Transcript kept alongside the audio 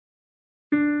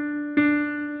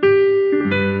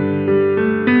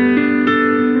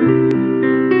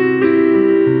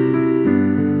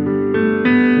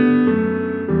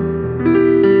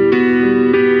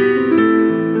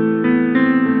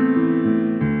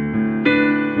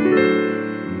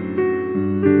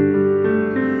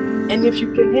And if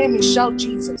you can hear me, shout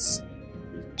Jesus.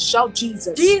 Shout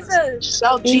Jesus. Jesus.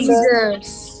 Shout Jesus.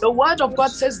 Jesus. The word of God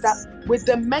says that with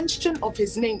the mention of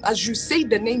his name, as you say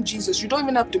the name Jesus, you don't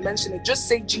even have to mention it, just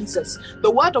say Jesus.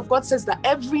 The word of God says that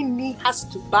every knee has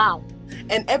to bow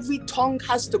and every tongue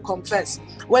has to confess.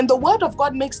 When the word of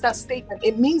God makes that statement,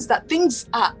 it means that things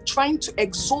are trying to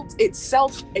exalt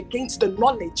itself against the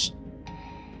knowledge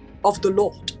of the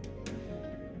Lord.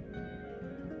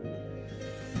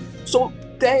 So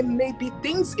there may be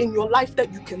things in your life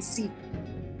that you can see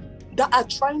that are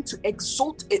trying to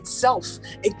exalt itself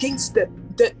against the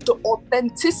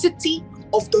authenticity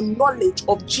of the knowledge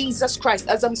of Jesus Christ.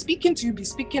 As I'm speaking to you, be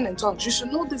speaking in tongues. You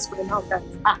should know this by now,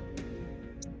 guys.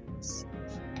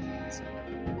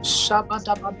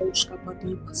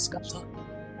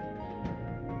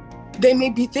 There may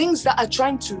be things that are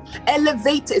trying to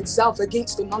elevate itself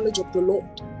against the knowledge of the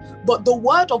Lord. But the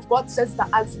word of God says that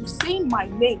as you say my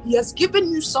name, he has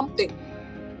given you something.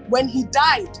 When he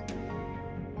died,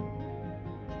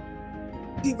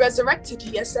 he resurrected,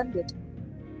 he ascended.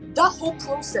 That whole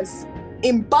process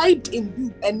imbibed in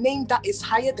you a name that is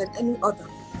higher than any other.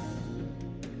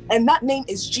 And that name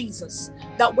is Jesus.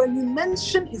 That when you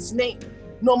mention his name,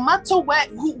 no matter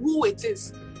who it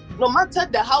is, no matter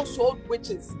the household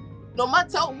witches, no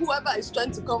matter whoever is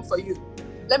trying to come for you,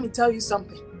 let me tell you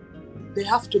something. They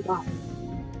have to bow.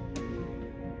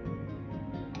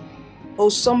 Oh,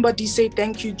 somebody say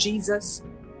thank you, Jesus.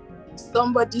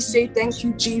 Somebody say thank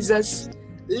you, Jesus.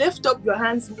 Lift up your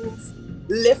hands means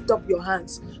lift up your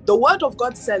hands. The word of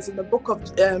God says in the book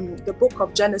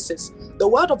of Genesis, the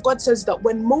word of God says that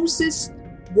when Moses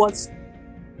was,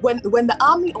 when the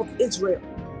army of Israel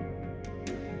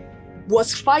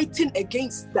was fighting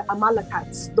against the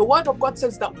Amalekites, the word of God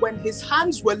says that when his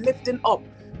hands were lifting up,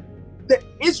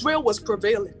 Israel was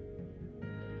prevailing.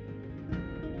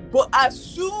 But as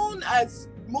soon as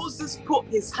Moses put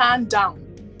his hand down,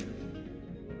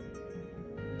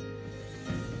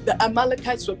 the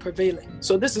Amalekites were prevailing.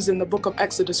 So this is in the book of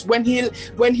Exodus. When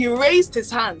he raised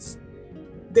his hands,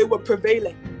 they were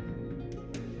prevailing.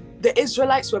 The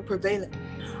Israelites were prevailing.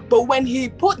 But when he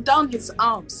put down his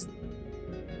arms,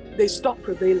 they stopped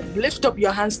prevailing. Lift up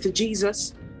your hands to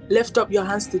Jesus. Lift up your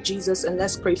hands to Jesus and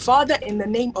let's pray. Father, in the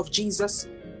name of Jesus,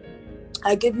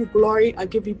 I give you glory. I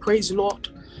give you praise, Lord,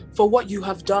 for what you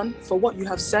have done, for what you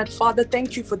have said. Father,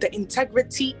 thank you for the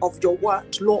integrity of your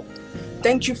word, Lord.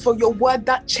 Thank you for your word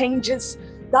that changes,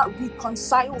 that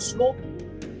reconciles, Lord.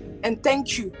 And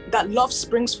thank you that love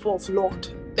springs forth, Lord.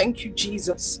 Thank you,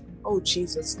 Jesus. Oh,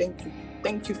 Jesus, thank you.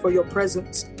 Thank you for your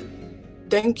presence.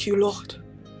 Thank you, Lord,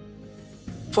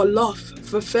 for love,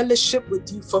 for fellowship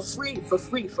with you, for free.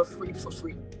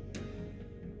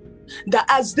 That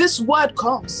as this word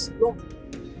comes, Lord,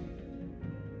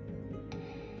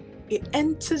 it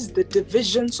enters the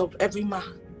divisions of every man.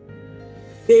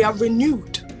 They are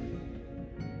renewed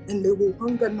and they will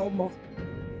hunger no more.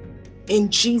 In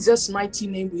Jesus' mighty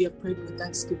name we have prayed with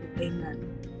thanksgiving.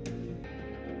 Amen.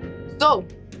 So,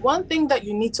 one thing that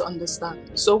you need to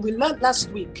understand. So we learned last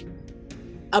week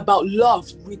about love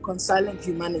reconciling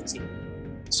humanity.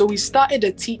 So we started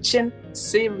a teaching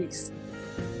series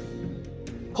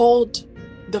called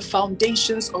The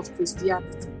Foundations of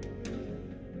Christianity.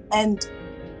 And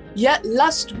yet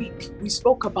last week we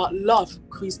spoke about love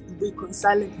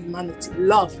reconciling humanity.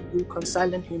 Love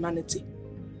reconciling humanity.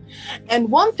 And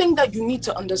one thing that you need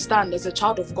to understand as a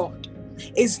child of God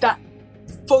is that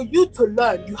for you to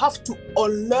learn, you have to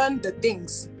unlearn the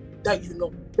things that you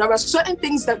know. There are certain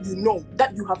things that you know,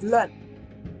 that you have learned,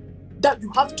 that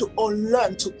you have to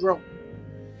unlearn to grow.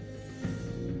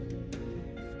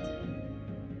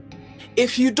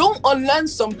 If you don't unlearn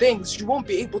some things, you won't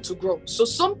be able to grow. So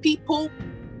some people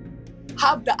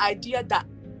have the idea that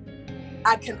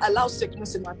I can allow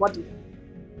sickness in my body.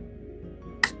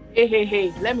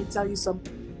 Hey, let me tell you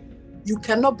something. You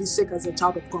cannot be sick as a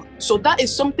child of God. So that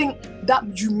is something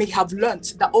that you may have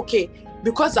learned, that okay,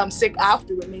 because I'm sick, I have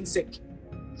to remain sick.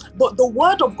 But the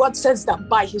word of God says that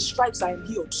by his stripes I am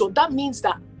healed. So that means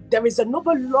that there is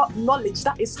another knowledge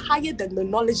that is higher than the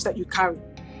knowledge that you carry.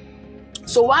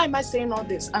 So why am I saying all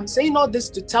this? I'm saying all this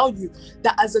to tell you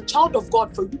that as a child of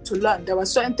God, for you to learn, there are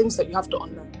certain things that you have to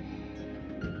unlearn.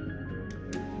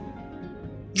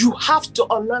 You have to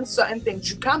unlearn certain things.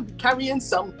 You can't be carrying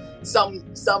some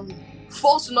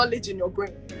false knowledge in your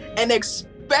brain and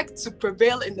expect to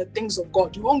prevail in the things of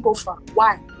God. You won't go far.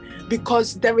 Why?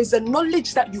 Because there is a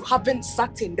knowledge that you haven't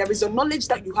sat in. There is a knowledge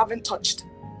that you haven't touched.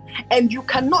 And you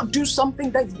cannot do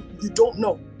something that you don't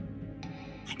know.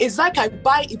 It's like I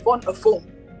buy Yvonne a phone,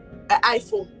 an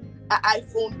iPhone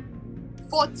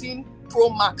 14 Pro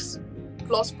Max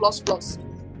plus.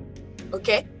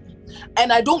 Okay?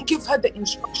 and I don't give her the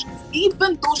instructions,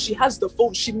 even though she has the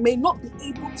phone, she may not be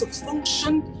able to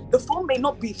function. The phone may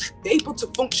not be able to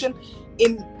function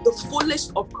in the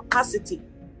fullest of capacity.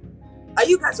 Are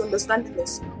you guys understanding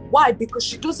this? Why? Because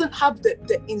she doesn't have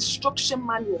the instruction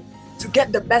manual to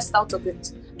get the best out of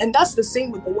it. And that's the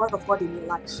same with the word of God in your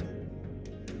life.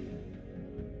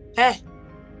 Hey,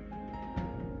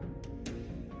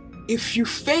 if you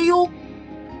fail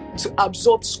to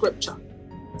absorb scripture,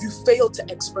 you fail to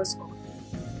express God.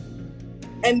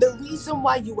 And the reason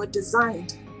why you were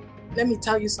designed, let me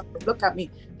tell you something. Look at me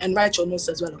and write your notes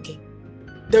as well, okay?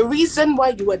 The reason why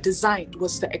you were designed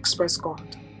was to express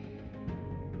God.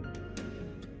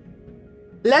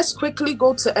 Let's quickly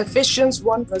go to Ephesians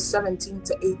 1 verse 17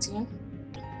 to 18.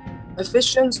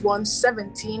 Ephesians 1,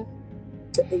 17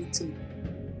 to 18.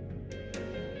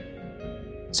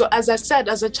 So as I said,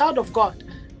 as a child of God,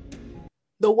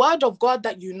 the word of God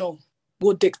that you know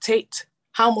will dictate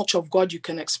how much of God you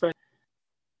can express.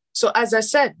 So as I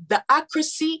said, the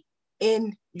accuracy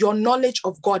in your knowledge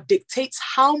of God dictates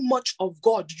how much of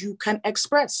God you can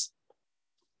express.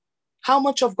 How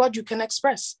much of God you can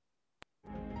express.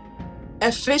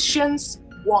 Ephesians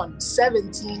 1,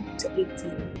 17 to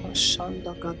 18.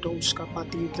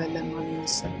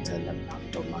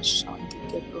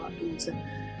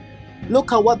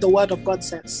 Look at what the word of God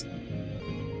says.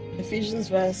 Ephesians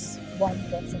verse 1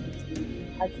 verse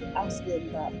 17. I keep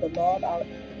asking that the Lord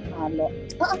our Lord.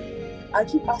 I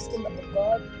keep asking that the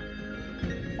God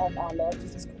of our Lord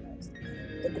Jesus Christ,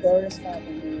 the glorious Father,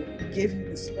 will give you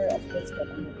the spirit of wisdom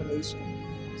and revelation,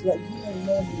 so that you may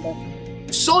know him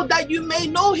better. So that you may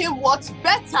know him what's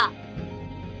better.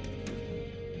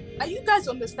 Are you guys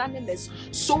understanding this?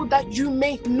 So that you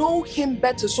may know him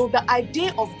better. So the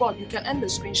idea of God, you can end the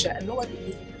screen share and know what it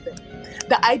means.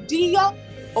 The idea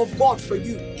of God for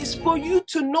you is for you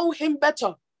to know him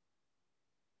better.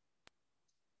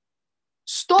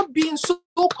 Stop being so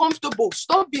comfortable.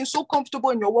 Stop being so comfortable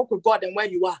in your walk with God and where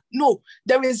you are. No,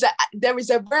 there is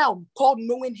a realm called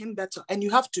knowing him better, and you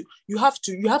have to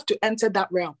enter that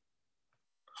realm.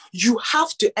 You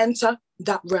have to enter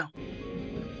that realm.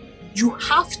 You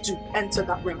have to enter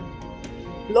that realm.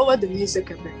 Lower the music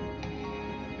a bit.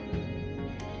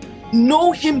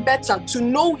 Know him better, to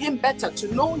know him better,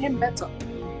 to know him better.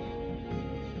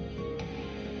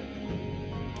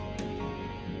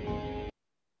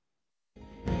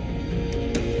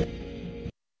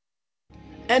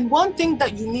 And one thing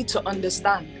that you need to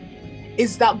understand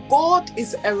is that God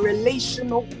is a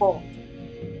relational God.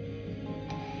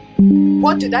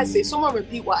 What did I say? Someone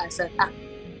repeat what I said.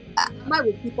 Am I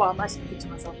repeating or am I speaking to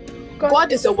myself?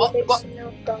 God is a what?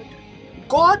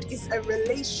 God is a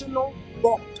relational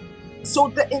God. So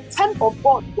the intent of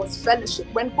God was fellowship.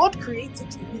 When God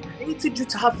created you, he created you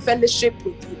to have fellowship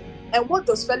with you. And what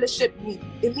does fellowship mean?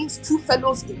 It means two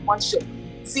fellows in one ship.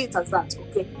 See it as that,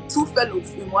 okay? Two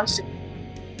fellows in one ship.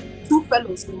 Two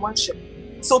fellows in one ship.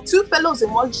 So two fellows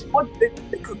in one ship,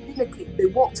 they communicate, they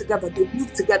walk together, they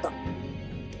move together.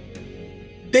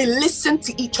 They listen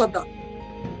to each other.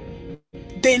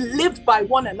 They live by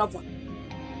one another.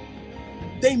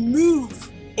 They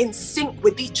move in sync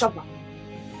with each other.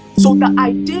 So the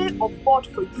idea of God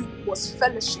for you was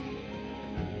fellowship,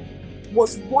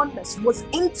 was oneness, was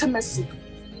intimacy.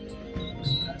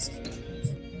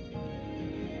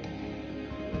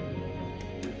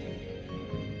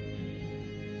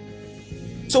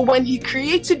 So when he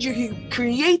created you, he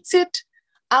created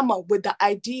Amma with the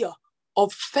idea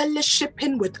of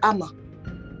fellowshipping with Amma,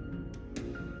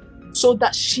 so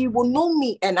that she will know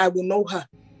me and I will know her.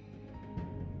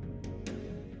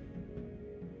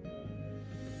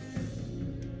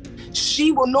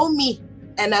 She will know me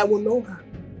and I will know her.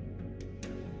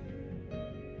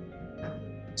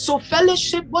 So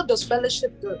fellowship, what does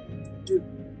fellowship do?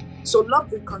 So love,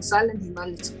 reconciling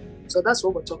humanity. So that's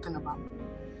what we're talking about.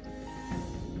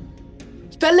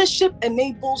 Fellowship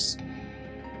enables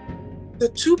the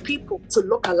two people to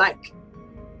look alike.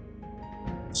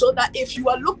 So that if you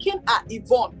are looking at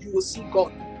Yvonne, you will see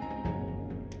God.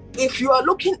 If you are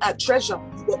looking at Treasure,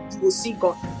 you will see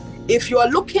God. If you are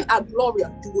looking at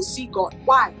Gloria, you will see God.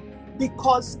 Why?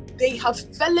 Because they have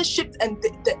fellowship and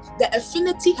the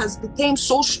affinity has become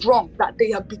so strong that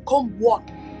they have become one.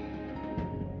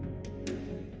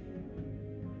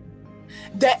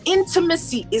 Their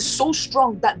intimacy is so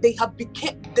strong that they have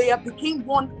become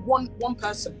one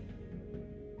person.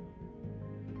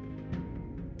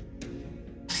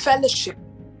 Fellowship,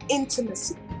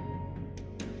 intimacy.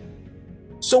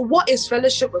 So what is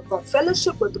fellowship with God?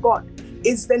 Fellowship with God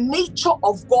is the nature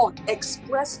of God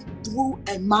expressed through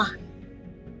a man.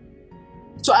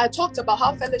 So I talked about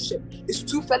how fellowship is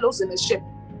two fellows in a ship.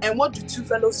 And what do two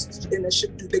fellows in a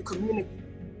ship do? They communicate.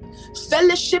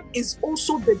 Fellowship is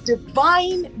also the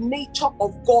divine nature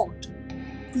of God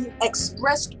being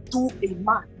expressed through a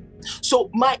man. So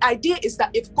my idea is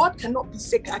that if God cannot be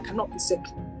sick, I cannot be sick.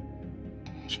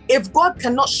 If God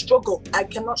cannot struggle, I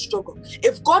cannot struggle.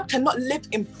 If God cannot live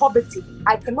in poverty,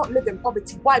 I cannot live in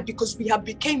poverty. Why? Because we have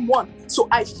become one. So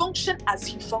I function as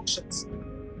he functions.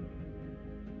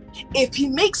 If he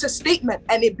makes a statement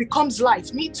and it becomes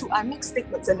life, me too, I make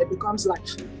statements and it becomes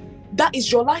life. That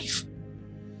is your life.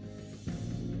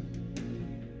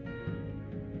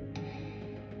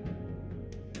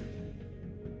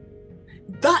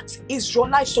 That is your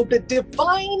life. So the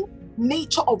divine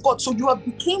nature of God. So you have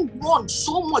become one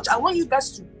so much. I want you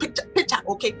guys to picture.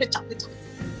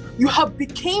 You have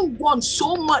become one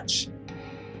so much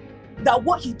that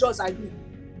what he does, I do.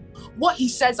 What he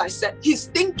says, I said. His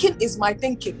thinking is my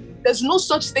thinking. There's no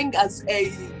such thing as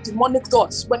a demonic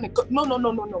thoughts when it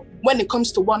no. When it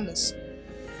comes to oneness.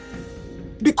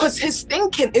 Because his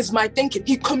thinking is my thinking.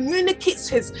 He communicates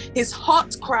his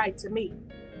heart cry to me.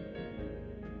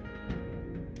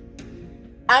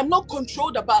 I'm not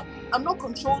controlled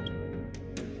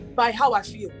by how I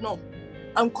feel. No.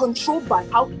 I'm controlled by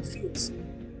how he feels.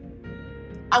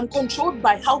 I'm controlled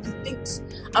by how he thinks.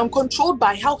 I'm controlled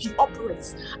by how he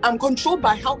operates. I'm controlled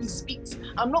by how he speaks.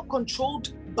 I'm not controlled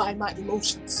by my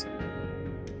emotions.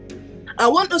 I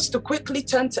want us to quickly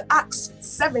turn to Acts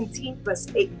 17 verse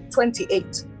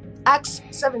 28. Acts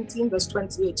 17 verse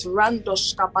 28.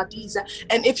 Randosh Kabadiza.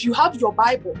 And if you have your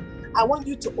Bible, I want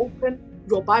you to open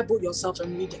your Bible yourself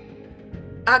and read it.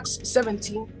 Acts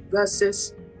 17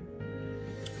 verses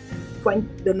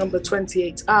the number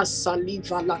 28.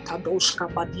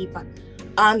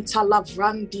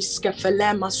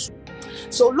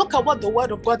 So look at what the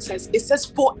word of God says. It says,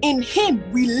 for in him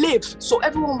we live. So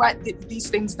everyone write these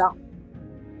things down.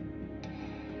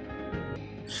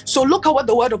 So look at what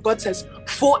the word of God says.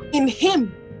 For in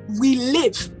him we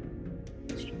live.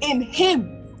 In him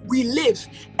we live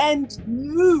and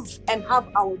move and have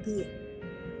our being.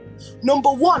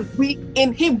 Number one,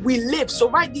 in him we live.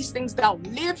 So write these things down.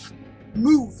 Live,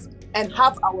 move, and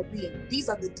have our being. These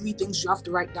are the three things you have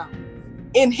to write down.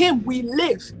 In him we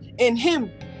live. In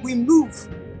him we move.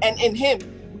 And in him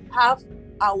we have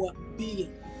our being.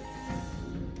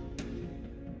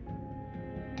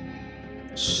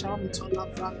 So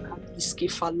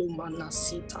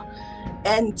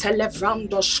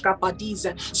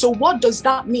what does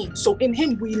that mean? So in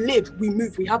him we live, we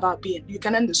move, we have our being. You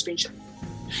can end the screenshot.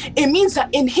 It means that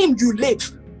in him you live.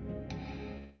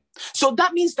 So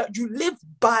that means that you live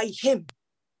by him.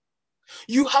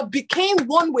 You have become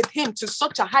one with him to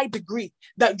such a high degree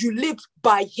that you live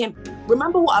by him.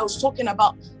 Remember what I was talking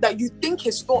about? That you think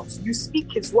his thoughts, you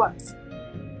speak his words.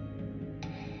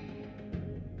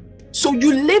 So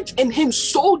you live in him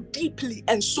so deeply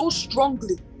and so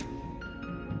strongly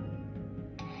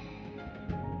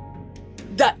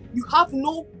that you have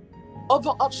no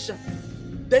other option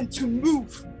than to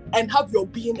move and have your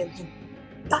being in him.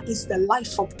 That is the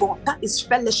life of God. That is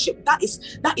fellowship. That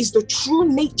is the true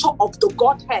nature of the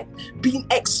Godhead being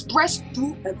expressed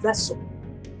through a vessel.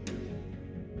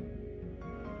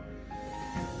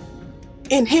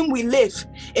 In him we live.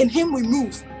 In him we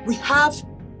move. We have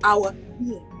our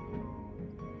being.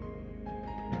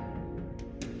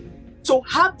 So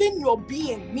having your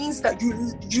being means that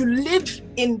you live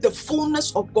in the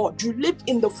fullness of God. You live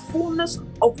in the fullness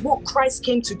of what Christ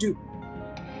came to do.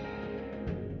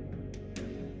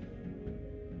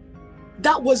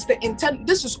 That was the intent.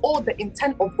 This is all the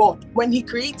intent of God. When he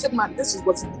created man, this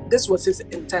was his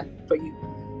intent for you.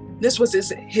 This was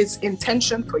his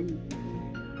intention for you.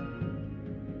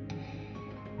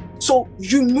 So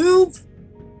you move,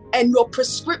 and your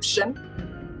prescription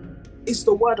is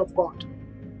the word of God.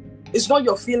 It's not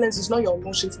your feelings, it's not your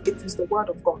emotions, it is the word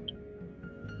of God.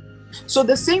 So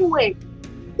the same way,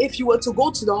 if you were to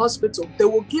go to the hospital, they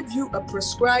will give you a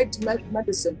prescribed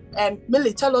medicine. And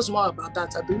Millie, tell us more about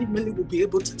that. I believe Millie will be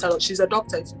able to tell us. She's a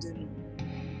doctor, if you didn't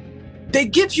know. They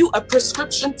give you a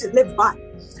prescription to live by.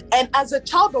 And as a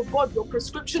child of God, your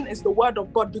prescription is the word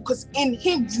of God, because in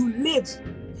him you live,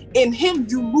 in him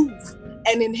you move,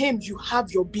 and in him you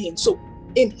have your being. So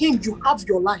in him you have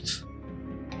your life.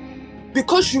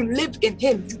 Because you live in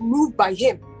him, you move by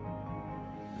him.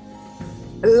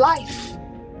 Life,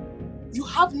 you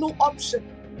have no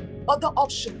other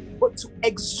option but to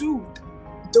exude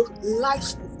the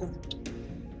life of God.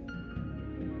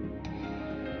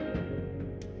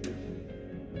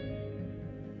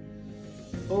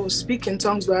 Oh, speak in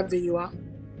tongues wherever you are.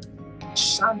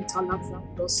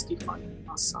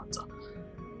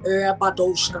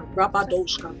 Rabadoshka,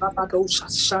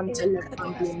 Shantele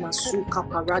Pandi Masuka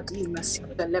Paradi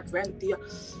Masita Levrendia,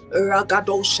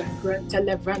 Ragadosha,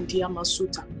 Televrendia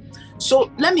Masuta.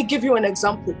 So let me give you an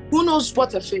example. Who knows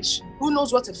what a fish? Who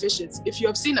knows what a fish is? If you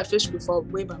have seen a fish before,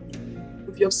 wave at me.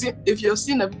 If you have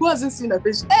seen who hasn't seen a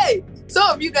fish? Hey, some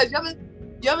of you guys,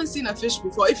 you haven't seen a fish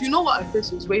before. If you know what a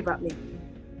fish is, wave at me.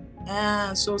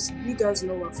 So you guys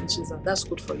know what fishes are. That's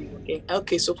good for you, okay?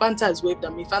 Okay, so Fanta has waved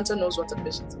at me. Fanta knows what a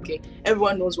fish is, okay?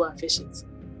 Everyone knows what a fish is.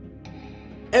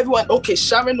 Everyone, okay.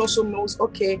 Sharon also knows,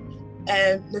 okay.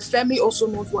 And Nefemi also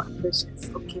knows what a fish is,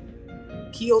 okay?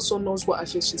 He also knows what a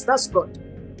fish is. That's good.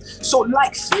 So,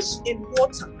 like fish in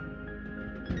water,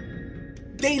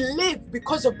 they live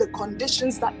because of the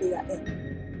conditions that they are in.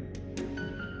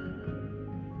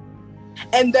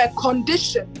 And their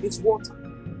condition is water.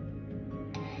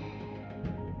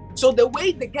 So the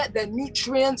way they get their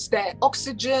nutrients, their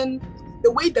oxygen,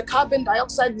 the way the carbon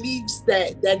dioxide leaves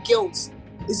their gills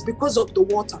is because of the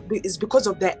water, is because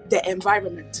of their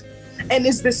environment. And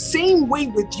it's the same way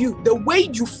with you. The way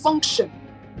you function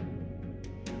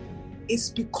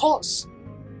is because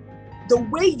the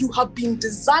way you have been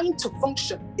designed to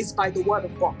function is by the word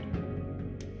of God.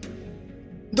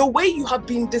 The way you have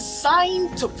been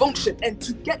designed to function and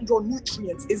to get your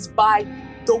nutrients is by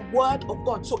the word of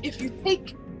God. So if you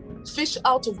take fish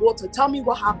out of water, tell me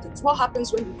what happens. What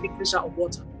happens when you take fish out of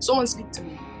water? Someone speak to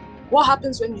me. What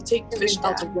happens when you take fish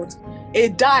out of water?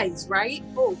 It dies, right?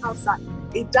 Oh, how sad.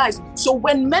 It dies. So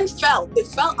when men fell, they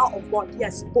fell out of God,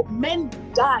 yes, but men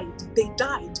died. They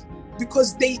died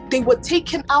because they were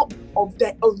taken out of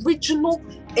their original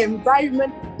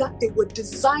environment that they were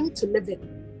designed to live in.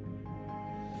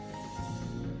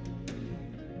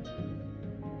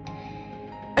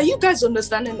 Are you guys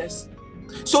understanding this?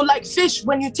 So like fish,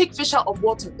 when you take fish out of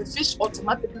water, the fish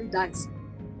automatically dies.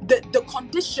 The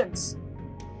conditions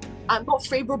are not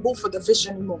favorable for the fish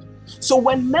anymore. So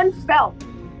when men fell,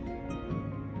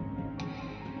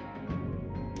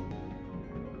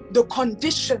 the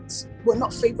conditions were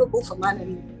not favorable for man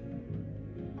anymore.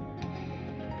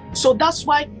 So that's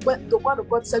why when the word of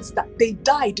God says that they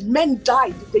died, men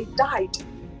died, they died.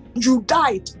 You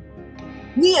died.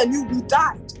 Me and you, we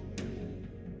died.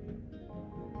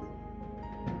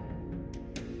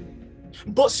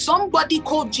 But somebody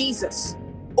called Jesus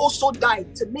also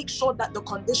died to make sure that the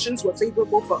conditions were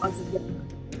favorable for us again.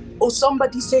 Oh,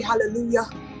 somebody say hallelujah.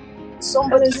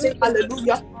 Somebody say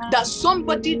hallelujah. That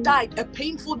somebody died a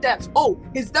painful death. Oh,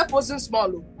 his death wasn't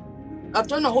small. I've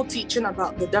done a whole teaching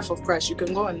about the death of Christ. You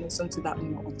can go and listen to that in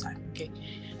your own time, okay?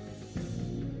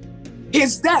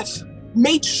 His death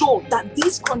made sure that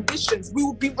these conditions, we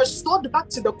will be restored back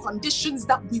to the conditions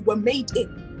that we were made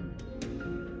in.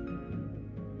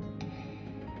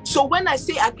 So when I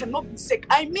say I cannot be sick,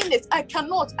 I mean it. I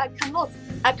cannot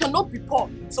be poor.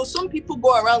 So some people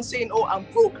go around saying, oh, I'm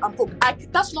broke.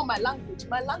 That's not my language.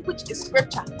 My language is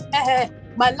scripture.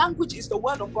 My language is the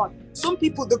word of God. Some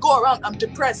people, they go around, I'm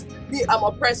depressed. Me, I'm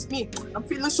oppressed. Me, I'm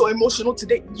feeling so emotional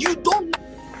today. You don't live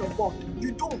the word of God.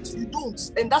 You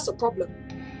don't. And that's a problem.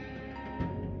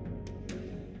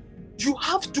 You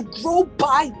have to grow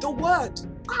by the word.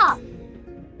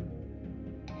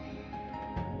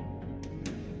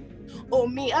 Oh,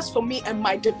 me, as for me and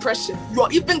my depression, you're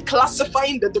even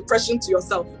classifying the depression to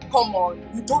yourself. Come on,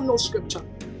 you don't know scripture.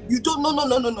 You don't know,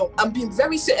 no. I'm being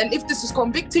very sick. And if this is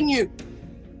convicting you,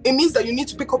 it means that you need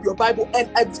to pick up your Bible and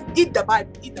eat the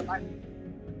Bible. Eat the Bible.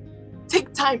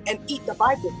 Take time and eat the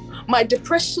Bible. My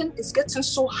depression is getting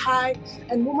so high.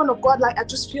 And woman of God, like, I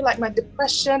just feel like my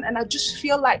depression, and I just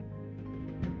feel like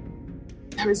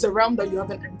there is a realm that you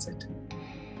haven't entered.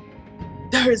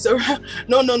 There is a realm.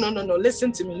 No.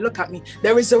 Listen to me. Look at me.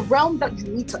 There is a realm that you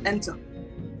need to enter.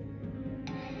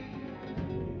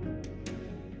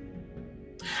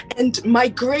 And my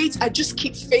grades, I just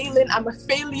keep failing. I'm a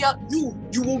failure. You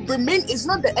will remain. It's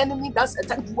not the enemy that's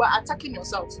attacking. You are attacking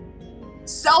yourself.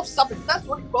 Self-sabotage. That's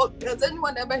what you call. Has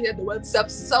anyone ever heard the word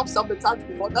self-sabotage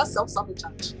before? That's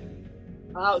self-sabotage.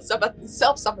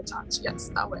 Self-sabotage. Yes,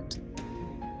 that word.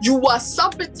 You are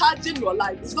sabotaging your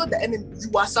life. It's not the enemy.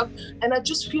 You are and I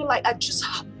just feel like I just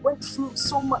went through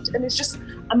so much, and it's just,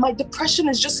 and my depression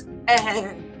is just,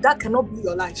 that cannot be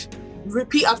your life.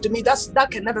 Repeat after me. That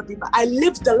can never be. I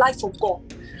live the life of God.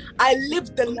 I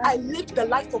live the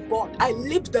life of God. I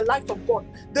live the life of God.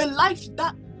 The life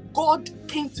that God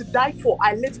came to die for.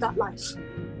 I live that life.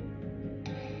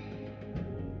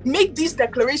 Make these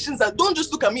declarations and don't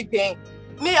just look at me paying.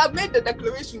 Me, I've made the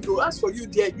declaration, though. As for you,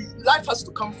 dear, life has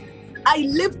to come through. I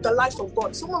live the life of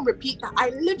God. Someone repeat that.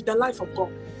 I live the life of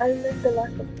God. I live the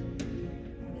life of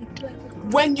God.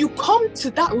 when you come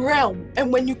to that realm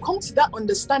and when you come to that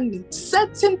understanding,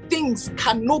 certain things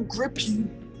cannot grip you.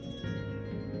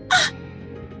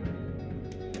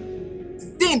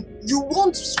 Sin, you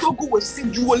won't struggle with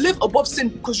sin. You will live above sin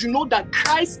because you know that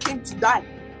Christ came to die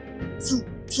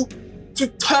to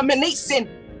terminate sin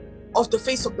off the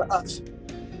face of the earth.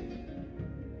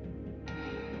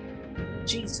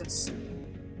 Jesus.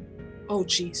 Oh,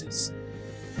 Jesus.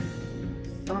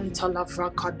 Santa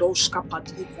Lavrakadoshka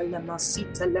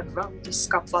Padivelemasita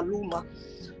Levrandiska Faluma.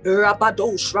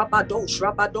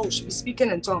 Rabadosh. Be speaking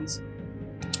in tongues.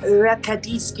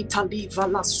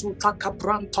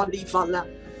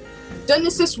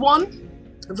 Genesis 1,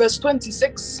 verse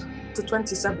 26 to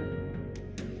 27.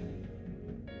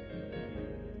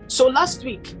 So last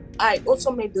week, I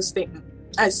also made this statement.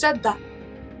 I said that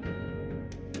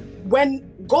when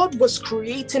God was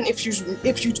creating, if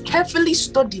you carefully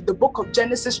study the book of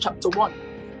Genesis chapter 1,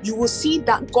 you will see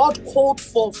that God called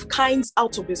forth kinds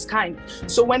out of his kind.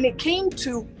 So when it came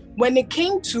to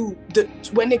the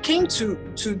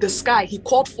sky, he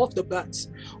called forth the birds.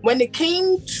 When it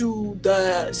came to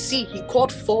the sea, he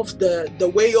called forth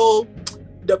the whale,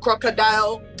 the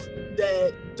crocodile.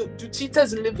 Do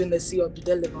cheetahs live in the sea or do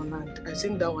they live on land? I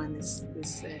think that one is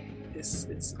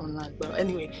on land. But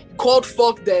anyway, he called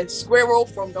forth the squirrel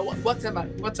from the whatever.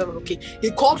 Okay,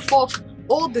 he called forth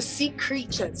all the sea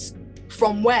creatures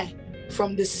from where?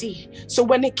 From the sea. So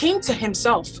when it came to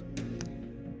himself,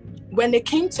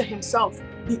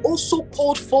 he also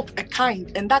called forth a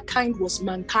kind, and that kind was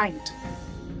mankind.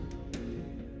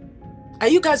 Are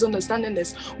you guys understanding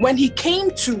this? When he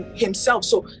came to himself,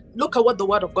 so look at what the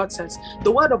word of God says.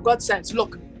 The word of God says,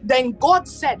 look, then God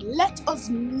said, let us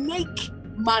make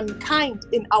mankind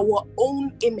in our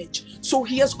own image. So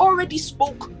he has already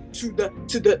spoke to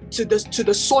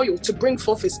the soil to bring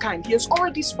forth his kind. He has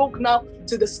already spoke now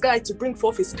to the sky to bring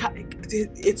forth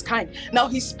its kind. Now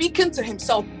he's speaking to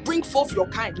himself, bring forth your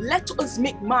kind. Let us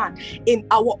make man in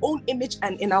our own image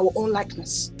and in our own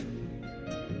likeness.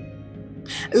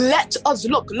 Let us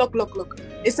look.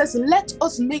 It says, let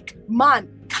us make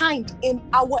mankind in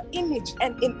our image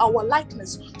and in our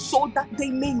likeness, so that they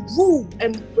may rule.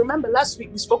 And remember last week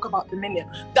we spoke about dominion,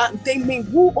 that they may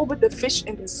rule over the fish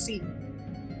in the sea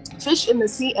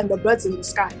and the birds in the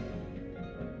sky.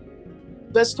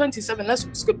 Verse 27, let's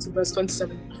skip to verse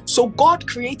 27. So God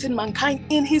created mankind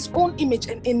in his own image,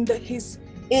 and in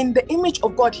the image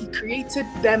of God he created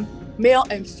them, male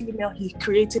and female, he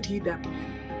created them.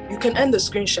 You can end the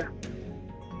screen share.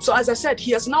 So as I said,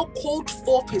 he has now called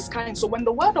forth his kind. So when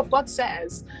the word of God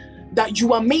says that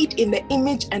you are made in the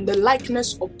image and the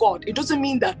likeness of God, it doesn't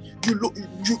mean that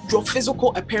your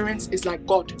physical appearance is like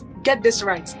God. Get this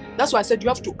right. That's why I said you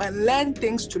have to unlearn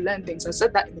things to learn things. I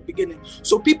said that in the beginning.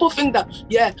 So people think that,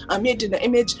 yeah, I'm made in the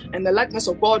image and the likeness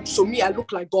of God, so me, I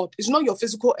look like God. It's not your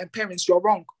physical appearance. You're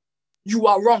wrong. You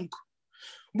are wrong.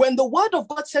 When the word of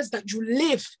God says that you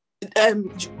live,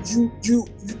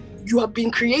 you have been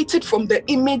created from the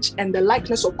image and the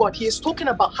likeness of God, he is talking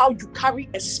about how you carry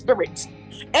a spirit.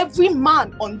 Every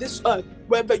man on this earth,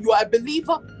 whether you are a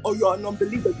believer or you are a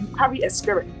non-believer, you carry a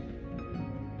spirit.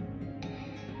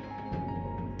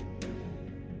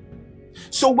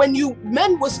 So when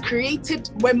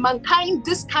mankind,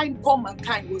 this kind called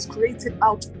mankind, was created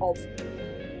out of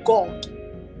God,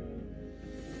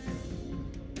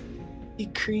 he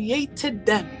created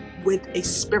them with a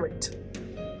spirit.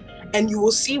 And you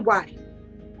will see why.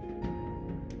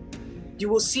 You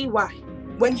will see why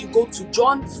when you go to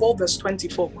John 4 verse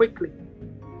 24 quickly.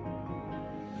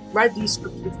 Write these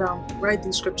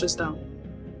scriptures down.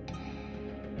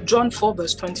 John 4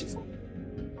 verse 24.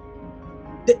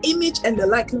 The image and the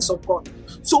likeness of God.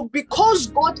 So because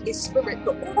God is spirit,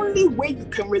 the only way you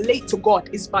can relate to God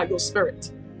is by your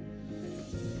spirit.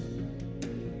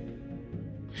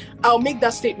 I'll make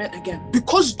that statement again.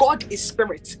 Because God is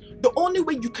spirit, the only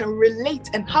way you can relate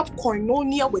and have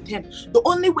koinonia with him, the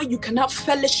only way you can have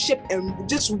fellowship and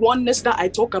this oneness that I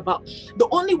talk about, the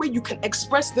only way you can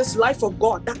express this life of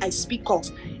God that I speak of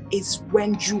is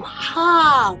when you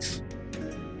have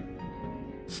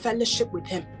fellowship with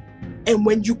him and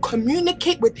when you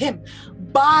communicate with him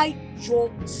by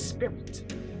your spirit.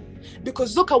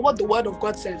 Because look at what the word of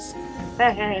God says.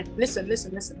 Listen.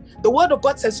 The word of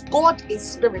God says God is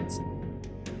spirit.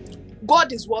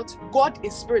 God is what? God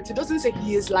is spirit. It doesn't say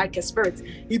he is like a spirit.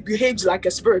 He behaves like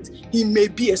a spirit. He may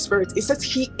be a spirit. It says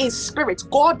he is spirit.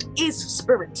 God is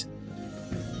spirit.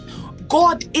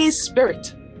 God is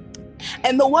spirit.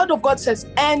 And the word of God says,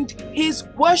 and his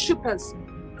worshippers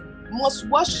must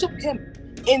worship him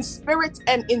in spirit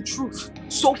and in truth.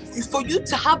 So for you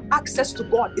to have access to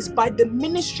God is by the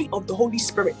ministry of the Holy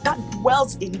Spirit that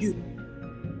dwells in you.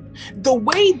 The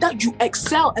way that you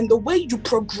excel and the way you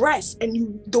progress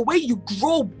and the way you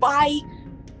grow by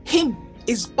him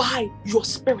is by your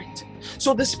spirit.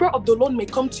 So the Spirit of the Lord may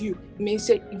come to you, may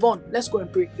say, Yvonne, let's go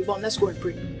and pray. Yvonne, let's go and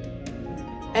pray.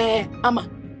 Amma,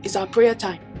 it's our prayer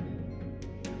time.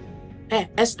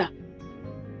 Esther,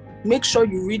 make sure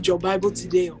you read your Bible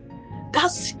today.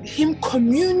 That's him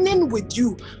communing with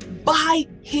you by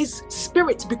his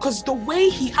spirit, because the way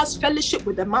he has fellowship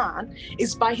with a man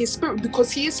is by his spirit,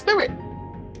 because he is spirit.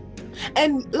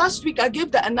 And last week I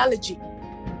gave the analogy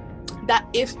that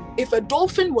if a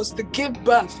dolphin was to give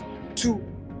birth,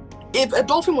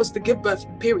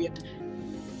 period,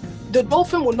 the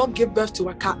dolphin will not give birth to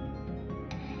a cat.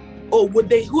 Or would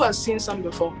they? Who has seen some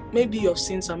before? Maybe you've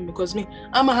seen some, because me,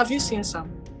 Amma, have you seen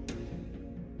some?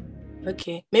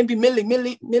 Okay, maybe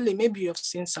Millie, maybe you've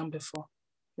seen some before.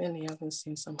 Millie, you haven't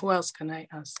seen some. Who else can I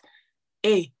ask?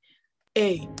 Hey,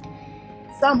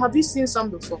 Sam, have you seen some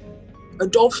before? A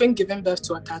dolphin giving birth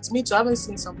to a cat. Me too, I haven't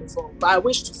seen some before, but I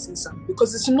wish to see some,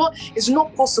 because it's not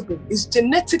possible. It's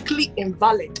genetically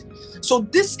invalid. So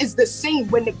this is the same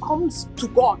when it comes to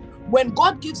God. When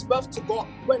God gives birth to God,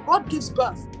 when God gives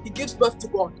birth, he gives birth to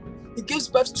God. He gives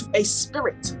birth to a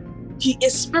spirit. He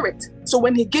is spirit. So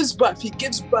when he gives birth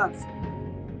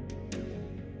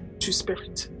to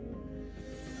spirit.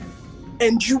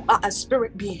 And you are a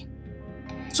spirit being.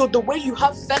 So the way you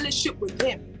have fellowship with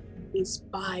him is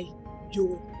by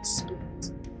your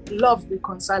spirit. Love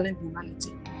reconciling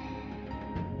humanity.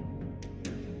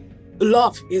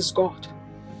 Love is God.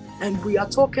 And we are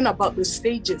talking about the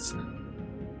stages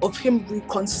of him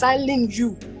reconciling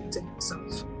you to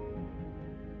himself.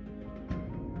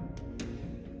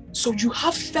 So you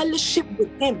have fellowship with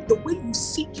him. The way you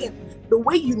seek him, the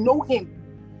way you know him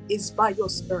is by your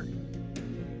spirit.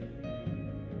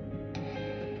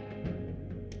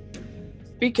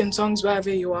 Speak in tongues wherever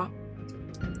you are.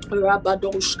 Unmute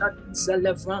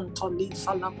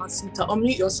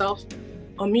yourself.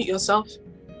 Unmute yourself.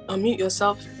 Unmute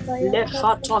yourself.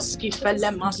 Lefatoski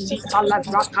felemasita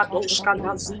lavracadoshka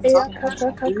lazita.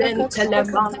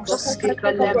 Lentelemantoski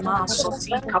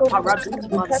felemasotika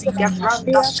paraduma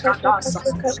zigevranda skadasa.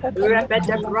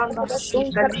 Rebede branda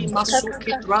sifelima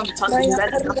suki granta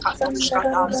livelta kadoshka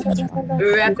daza.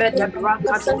 Rebede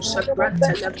bracadosha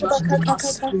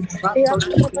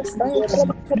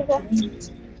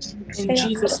in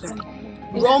Jesus' name.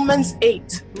 Romans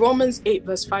 8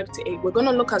 verse 5 to 8. We're going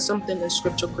to look at something in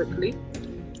scripture quickly,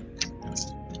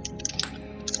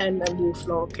 and then we'll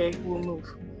flow. Okay, we'll move.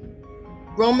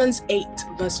 Romans 8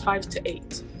 verse 5 to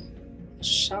 8.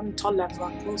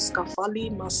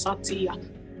 Shantolevrakoskafali masatia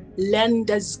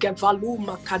lendes gevalu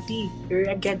makadi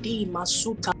regedi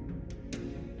masuta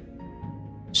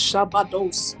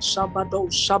shabados.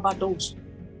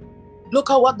 Look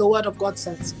at what the word of God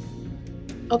says.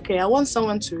 Okay, I want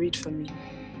someone to read for me.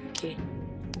 Okay.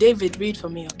 David, read for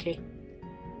me, okay?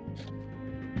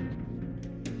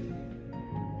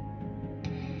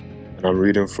 And I'm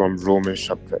reading from Romans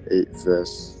chapter 8,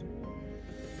 verse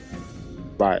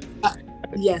 5.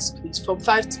 Yes, please. From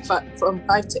 5 to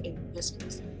 8. Yes,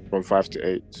 please. From 5 to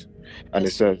 8. And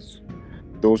it says,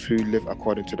 those who live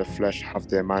according to the flesh have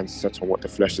their minds set on what the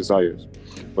flesh desires.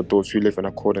 But those who live in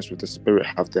accordance with the Spirit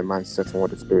have their minds set on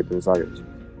what the Spirit desires.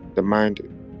 The mind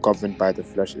governed by the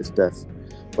flesh is death,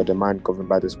 but the mind governed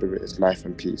by the Spirit is life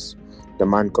and peace. The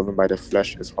mind governed by the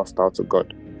flesh is hostile to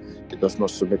God. It does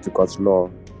not submit to God's law,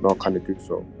 nor can it do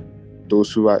so.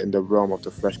 Those who are in the realm of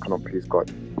the flesh cannot please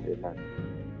God. Amen.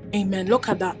 Amen. Look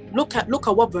at that. Look at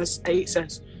what verse 8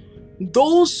 says.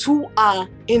 Those who are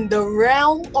in the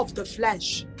realm of the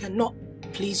flesh cannot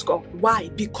please God. Why?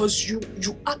 Because you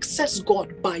access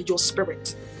God by your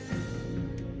spirit.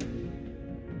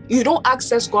 You don't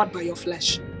access God by your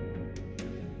flesh.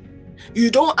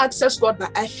 You don't access God by,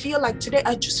 I feel like today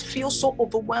I just feel so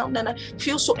overwhelmed and I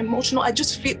feel so emotional. I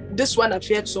just feel, this one I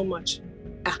feared so much.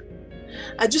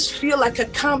 I just feel like I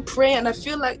can't pray and I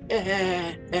feel like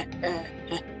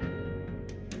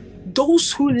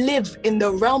Those who live in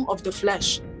the realm of the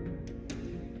flesh,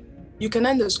 you can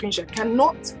end the screenshot,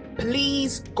 cannot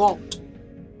please God.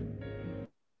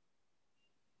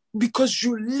 Because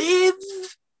you live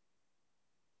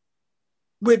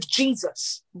with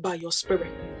Jesus by your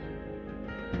spirit.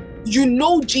 You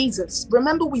know Jesus.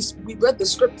 Remember we read the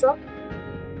scripture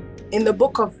in the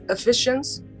book of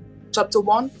Ephesians, chapter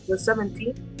 1, verse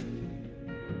 17.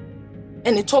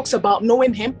 And it talks about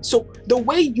knowing him. So the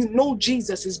way you know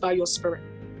Jesus is by your spirit.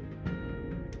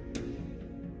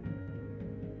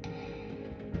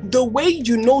 The way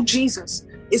you know Jesus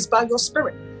is by your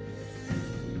spirit.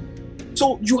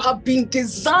 So you have been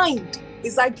designed.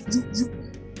 It's like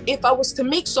If I was to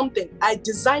make something, I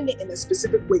design it in a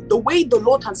specific way. The way the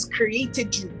Lord has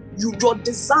created you, your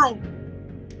design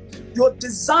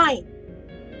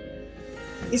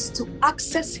is to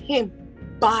access Him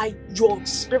by your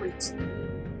spirit.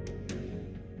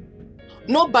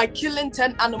 Not by killing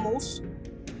 10 animals,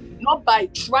 not by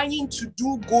trying to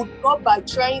do good, not by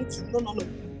trying to, no.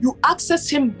 You access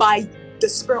Him by the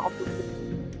Spirit of the Lord.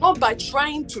 Not by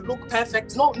trying to look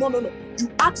perfect. No.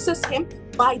 You access Him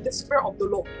by the Spirit of the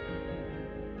Lord.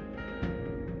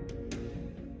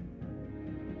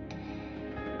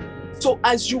 So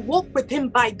as you walk with Him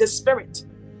by the Spirit,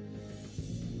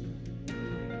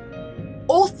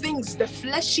 all things, the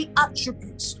fleshy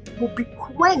attributes, will be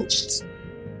quenched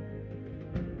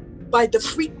by the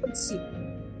frequency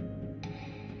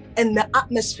and the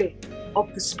atmosphere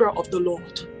of the Spirit of the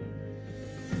Lord.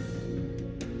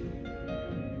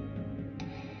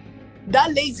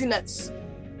 That laziness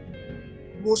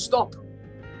will stop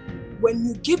when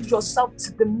you give yourself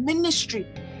to the ministry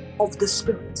of the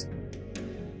Spirit.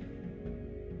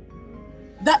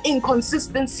 That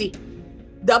inconsistency,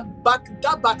 that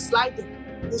backsliding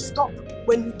will stop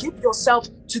when you give yourself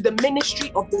to the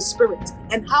ministry of the Spirit.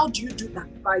 And how do you do that?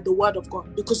 By the Word of God,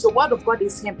 because the Word of God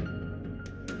is Him.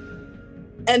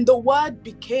 And the Word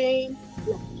became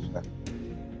flesh.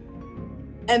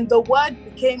 And the Word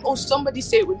became, oh, somebody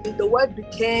say it with me, the Word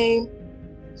became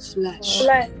flesh.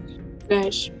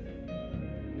 Flesh.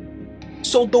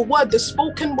 So the Word, the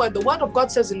spoken Word, the Word of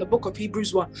God says in the book of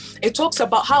Hebrews 1, it talks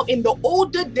about how in the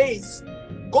older days,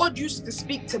 God used to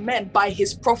speak to men by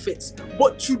His prophets,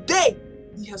 but today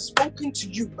He has spoken to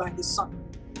you by His Son.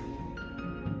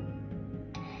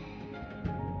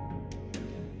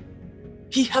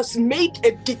 He has made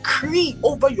a decree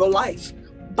over your life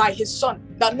by His Son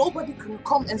that nobody can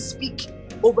come and speak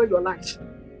over your life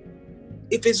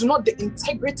if it's not the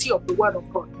integrity of the Word of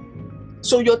God.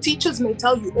 So your teachers may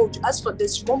tell you, oh, as for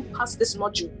this, you won't pass this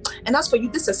module. And as for you,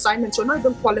 this assignment, you're not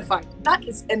even qualified. That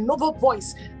is another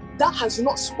voice that has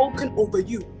not spoken over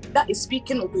you, that is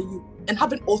speaking over you and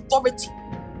having authority.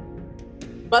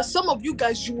 But some of you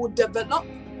guys, you will develop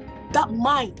that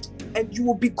mind and you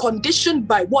will be conditioned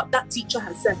by what that teacher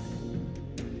has said.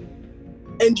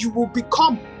 And you will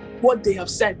become what they have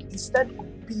said instead of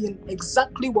being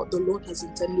exactly what the Lord has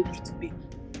intended you to be.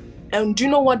 And do you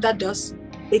know what that does?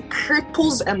 It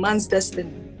cripples a man's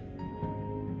destiny.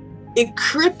 It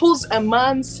cripples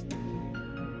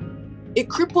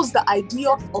the idea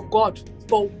of God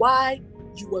for why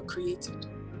you were created.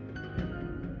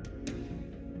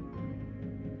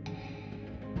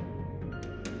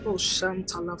 Oh,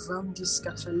 Shantalavandis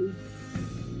Kafali.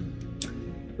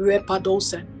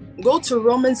 Repadose. Go to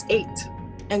Romans 8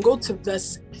 and go to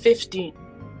verse 15.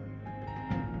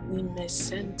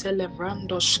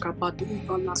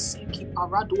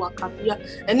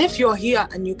 And if you're here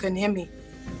and you can hear me,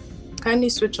 kindly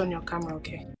switch on your camera,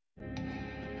 okay?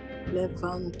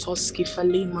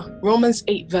 Romans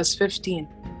 8 verse 15.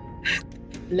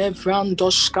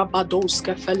 Levrandoshka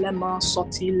badoska felema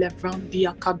soti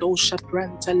levrandia kadosha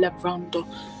prente levrando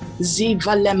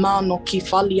ziva lemano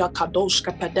kifalia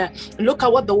kadoshka pede. Look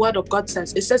at what the Word of God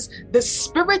says. It says, the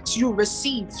Spirit you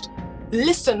received.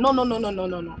 Listen, no.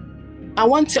 I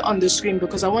want it on the screen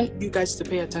because I want you guys to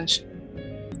pay attention.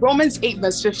 Romans 8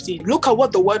 verse 15. Look at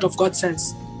what the Word of God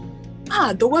says.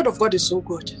 The Word of God is so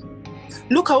good.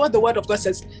 Look at what the Word of God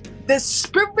says. The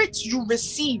Spirit you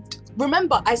received.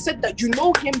 Remember, I said that you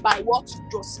know Him by what?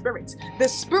 Your spirit. The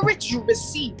Spirit you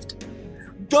received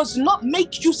does not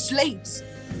make you slaves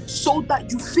so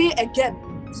that you fear again.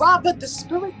 Rather, the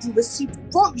Spirit you received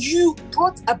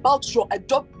brought about your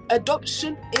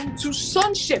adoption into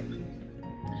sonship.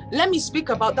 Let me speak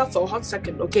about that for a hot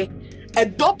second, okay?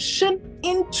 Adoption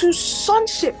into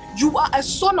sonship. You are a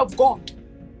son of God.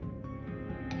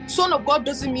 Son of God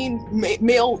doesn't mean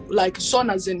male, like son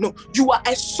as in, no. You are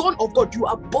a son of God. You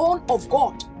are born of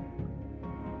God.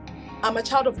 I'm a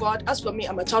child of God. As for me,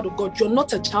 I'm a child of God. You're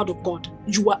not a child of God.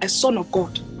 You are a son of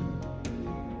God.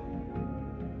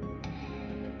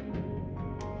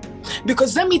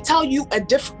 Because let me tell you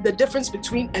the difference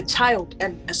between a child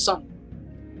and a son.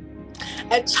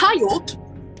 A child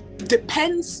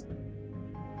depends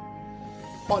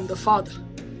on the father.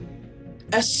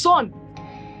 A son,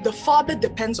 the father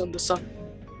depends on the son.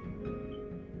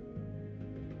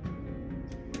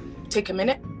 Take a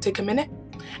minute.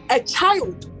 The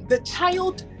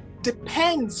child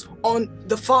depends on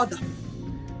the father.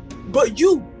 But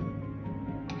you,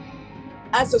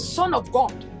 as a son of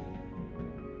God,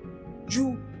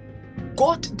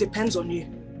 God depends on you.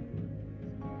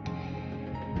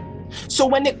 So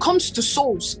when it comes to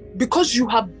souls, because you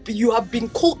have been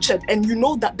cultured and you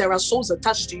know that there are souls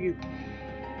attached to you,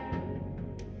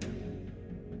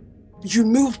 you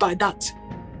move by that.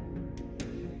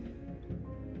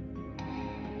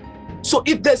 So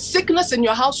if there's sickness in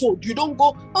your household, you don't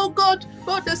go, oh God,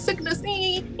 there's sickness.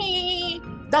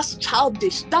 That's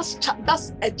childish. That's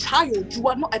a child. You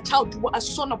are not a child. You are a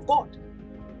son of God.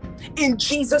 In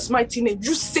Jesus' mighty name,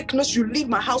 you sickness, you leave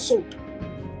my household.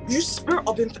 You spirit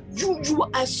of you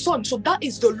are a son. So that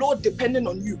is the Lord depending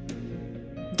on you.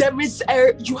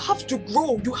 You have to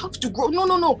grow. You have to grow.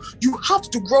 No. You have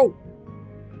to grow.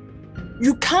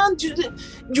 You can't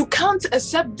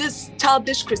accept this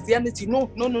childish Christianity.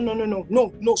 No.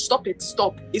 Stop it.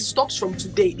 Stop. It stops from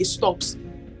today. It stops.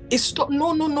 It stops.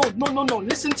 No.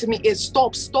 Listen to me. It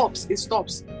stops. It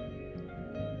stops.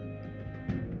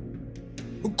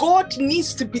 God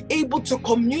needs to be able to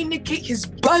communicate his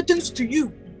burdens to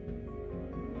you.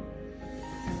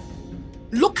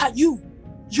 Look at you.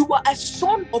 You are a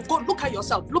son of God. Look at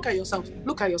yourself.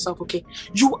 Okay?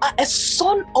 You are a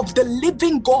son of the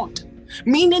living God.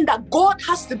 Meaning that God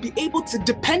has to be able to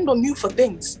depend on you for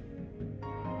things.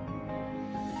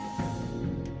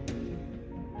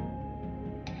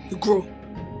 You grow.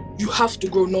 You have to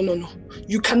grow. No.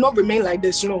 You cannot remain like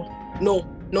this. No.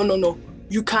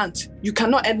 You can't. You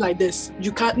cannot end like this.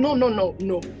 You can't. No.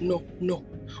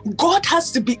 God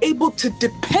has to be able to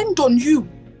depend on you.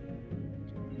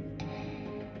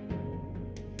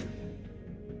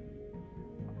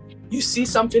 You see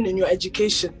something in your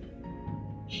education.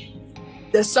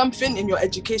 There's something in your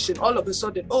education. All of a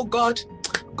sudden, oh God,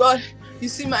 you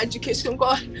see my education,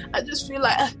 God, I just feel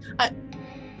like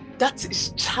that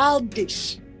is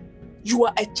childish. You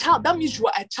are a child. That means you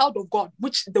are a child of God,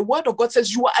 which the word of God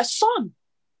says you are a son.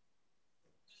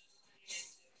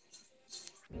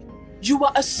 You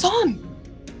are a son.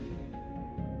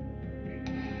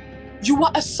 You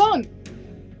are a son.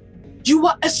 You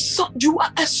are a son. You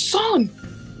are a son.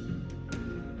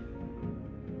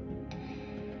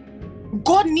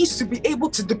 God needs to be able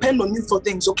to depend on you for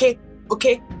things, okay? No,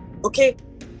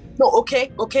 okay.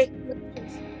 No.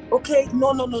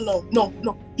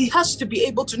 He has to be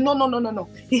able to, no.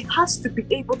 He has to be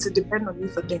able to depend on you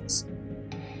for things.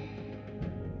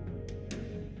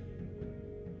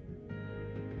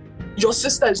 Your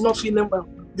sister is not feeling well.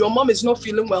 Your mom is not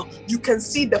feeling well. You can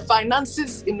see the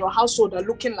finances in your household are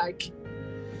looking like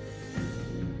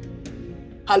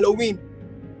Halloween.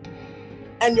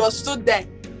 And you're stood there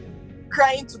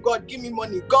crying to God, give me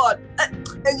money, God.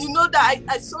 And you know that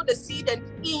I saw the seed and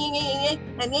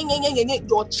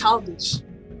you're childish.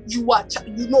 You are,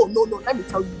 no, let me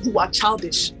tell you, you are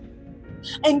childish.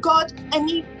 And God, and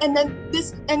then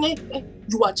this, and then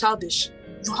you are childish.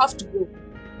 You have to go.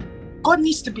 God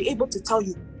needs to be able to tell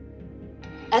you,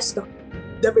 Esther,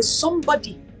 there is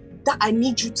somebody that I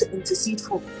need you to intercede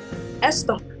for.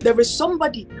 Esther, there is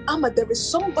somebody, Amma, there is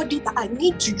somebody that I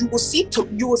need to, you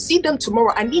will see them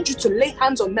tomorrow. I need you to lay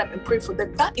hands on them and pray for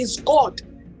them. That is God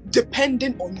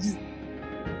depending on you.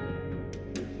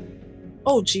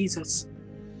 Oh, Jesus.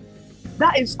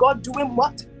 That is God doing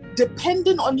what?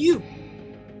 Depending on you.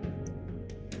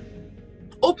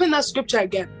 Open that scripture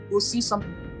again. We'll see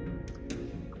something.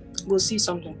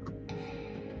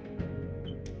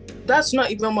 That's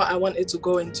not even what I wanted to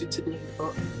go into today,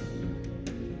 but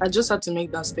I just had to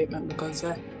make that statement because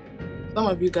some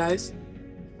of you guys.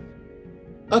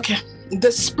 Okay.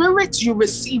 The spirit you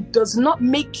receive does not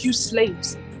make you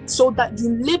slaves so that you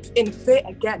live in fear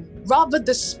again. Rather,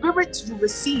 the spirit you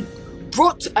received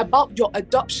brought about your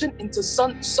adoption into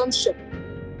sonship.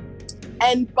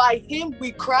 And by him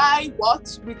we cry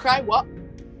what? We cry what?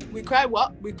 By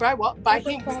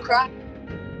him we cry.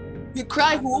 We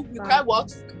cry who? We cry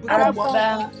what? We cry what?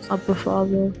 Abba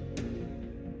Father.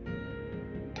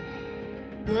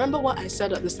 Remember what I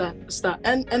said at the start,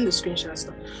 and the screenshot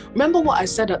start. Remember what I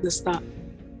said at the start.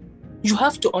 You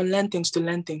have to unlearn things to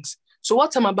learn things. So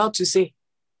what I'm about to say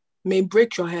may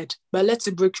break your head, but let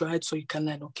it break your head so you can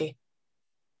learn, okay?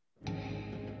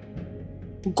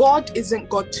 God isn't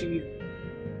God to you.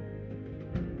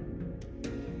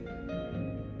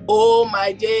 Oh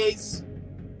my days.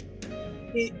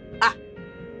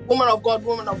 Woman of God,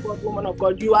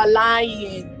 you are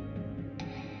lying.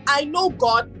 I know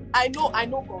God. I know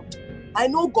God. I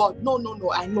know God. No,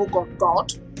 I know God.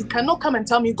 God. You cannot come and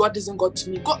tell me God isn't God to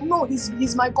me. God, no,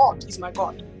 he's my God. He's my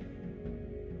God.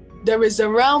 There is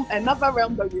another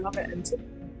realm that you haven't entered.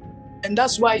 And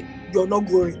that's why you're not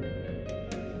growing.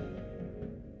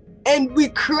 And we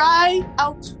cry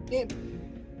out to him,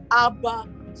 Abba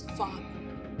Father.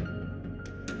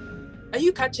 Are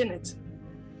you catching it?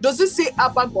 Does it say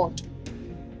Abba God?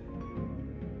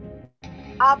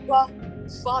 Abba,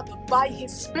 Father, by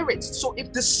his Spirit. So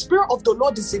if the Spirit of the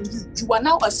Lord is in you, you are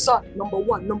now a son, number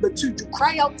one. Number two, you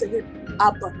cry out to him,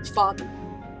 Abba, Father.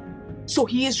 So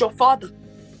he is your Father.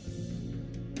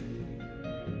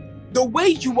 The way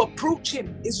you approach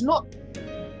him is not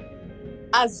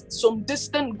as some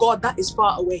distant God that is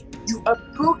far away. You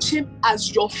approach him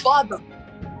as your Father,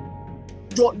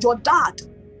 your dad.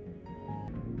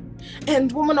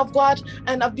 And woman of God,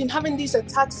 and I've been having these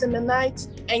attacks in the night,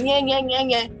 and yeah.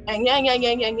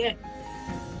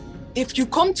 If you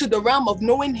come to the realm of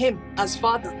knowing him as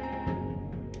Father,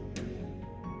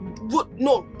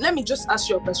 let me just ask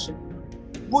you a question.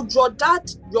 Would your dad,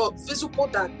 your physical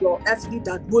dad, your earthly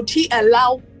dad, would he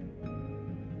allow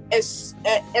a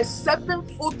 7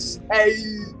 foot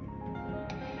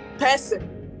person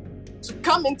to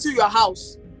come into your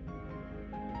house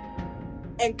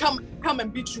and come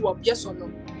and beat you up? Yes or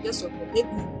no? Yes or no? Maybe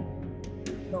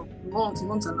no. You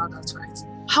won't allow that, right?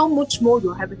 How much more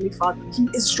your heavenly Father? He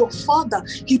is your Father.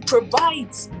 He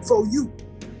provides for you.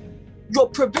 Your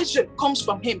provision comes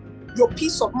from him. Your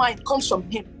peace of mind comes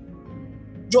from him.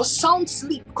 Your sound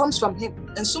sleep comes from him.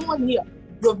 And someone here,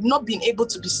 you have not been able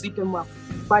to be sleeping well.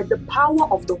 By the power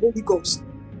of the Holy Ghost,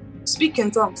 speak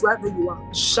in tongues wherever you are.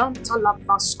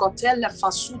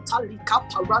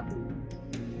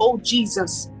 Oh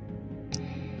Jesus.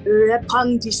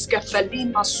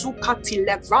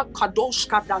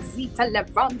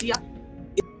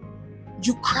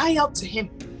 You cry out to him,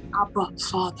 Abba,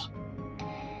 Father.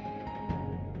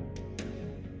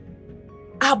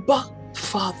 Abba,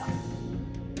 Father.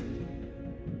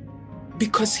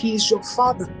 Because he is your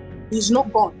Father. He is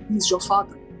not God, he is your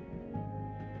Father.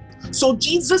 So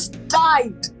Jesus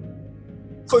died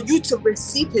for you to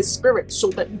receive his Spirit so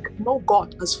that you can know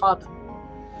God as Father.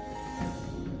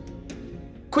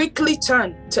 Quickly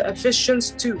turn to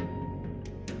Ephesians 2,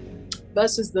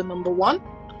 verses the number 1,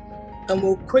 and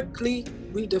we'll quickly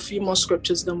read a few more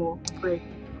scriptures, then we'll pray.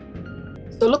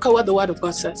 So look at what the Word of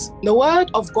God says. The Word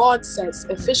of God says,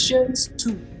 Ephesians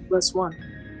 2, verse 1.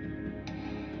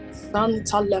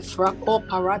 Santa lefrako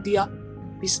paradia.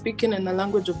 Be speaking in the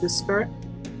language of the Spirit.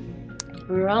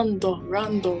 Rando.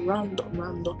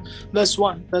 Verse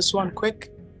 1, quick.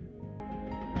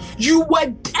 You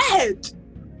were dead.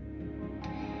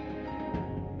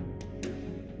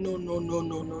 No.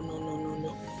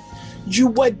 You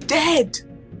were dead.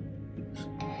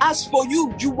 As for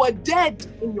you, you were dead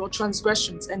in your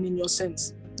transgressions and in your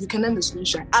sins. You can end the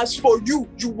screenshot. As for you,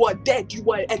 you were dead. You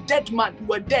were a dead man. You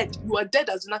were dead. You were dead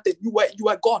as nothing. You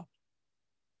were gone.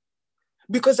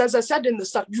 Because as I said in the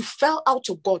start, you fell out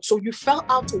of God. So you fell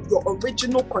out of your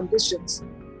original conditions.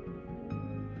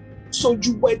 So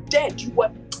you were dead. You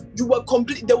were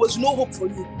complete. There was no hope for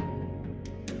you.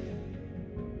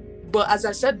 But as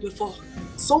I said before,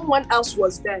 someone else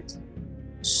was dead.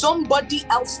 Somebody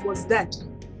else was dead.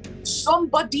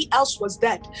 Somebody else was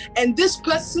dead. And this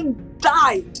person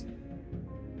died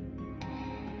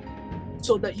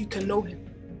so that you can know him.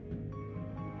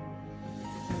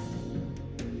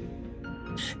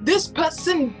 This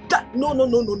person died. No.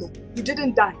 He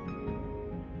didn't die.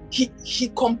 He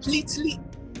completely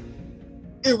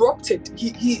erupted.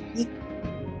 He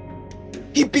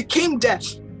became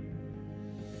death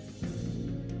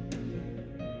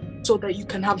so that you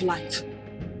can have life.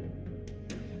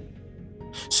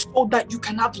 So that you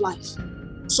can have life.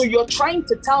 So you're trying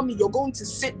to tell me you're going to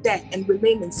sit there and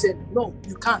remain in sin. No,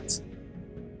 you can't.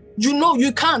 You know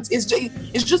you can't. It's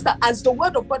just that as the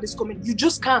Word of God is coming, you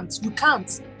just can't. You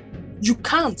can't.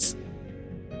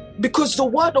 Because the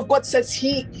Word of God says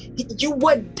you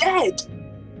were dead.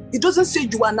 It doesn't say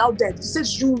you are now dead. It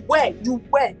says you were,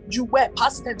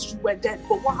 past tense, you were dead.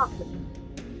 But what happened?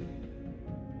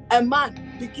 A man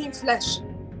became flesh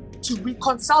to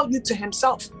reconcile you to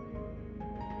himself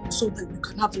so that you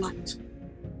can have life.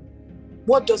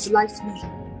 What does life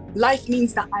mean? Life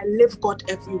means that I live God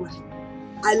everywhere.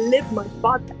 I live my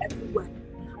Father everywhere.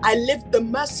 I live the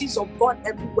mercies of God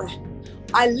everywhere.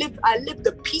 I live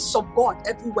the peace of God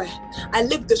everywhere. I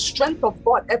live the strength of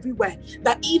God everywhere.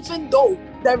 That even though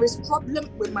there is problem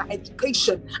with my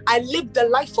education, I live the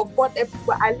life of God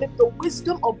everywhere. I live the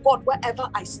wisdom of God wherever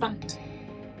I stand.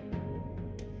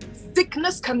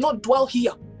 Sickness cannot dwell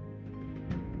here.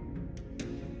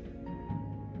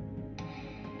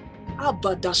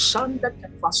 Abadashanda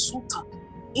kefasuta,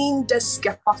 indes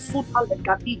kefasuta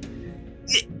legabi.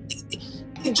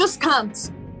 It just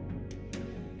can't.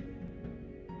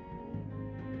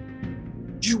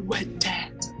 You were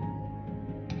dead.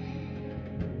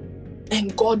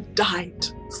 And God died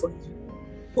for you.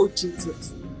 Oh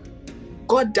Jesus.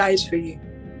 God died for you.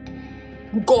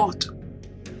 God.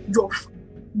 No.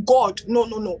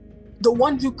 the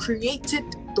one who created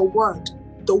the world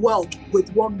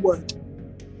with one word,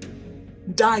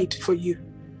 died for you.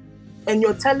 And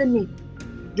you're telling me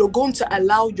you're going to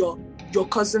allow your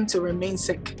cousin to remain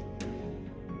sick?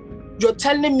 You're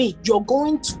telling me you're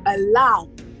going to allow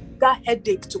that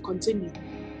headache to continue?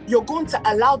 You're going to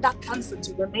allow that cancer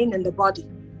to remain in the body?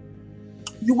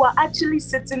 You are actually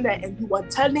sitting there and you are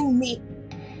telling me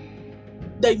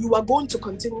that you are going to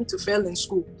continue to fail in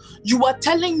school. You are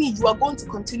telling me you are going to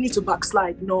continue to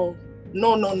backslide. No.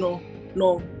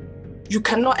 You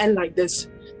cannot end like this.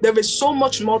 There is so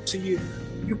much more to you.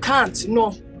 You can't.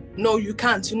 No, you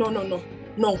can't.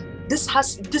 No.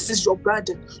 This is your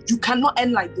burden. You cannot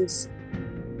end like this.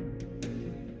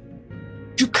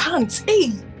 You can't.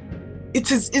 Hey,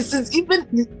 it is even,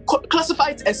 you classify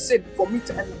it as sin for me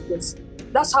to end like this.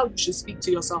 That's how you should speak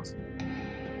to yourself.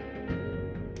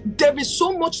 There is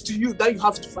so much to you that you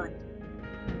have to find.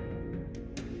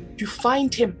 You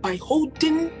find him by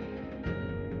holding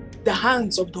the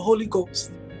hands of the Holy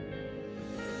Ghost.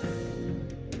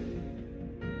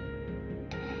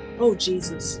 Oh,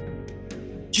 Jesus,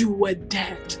 you were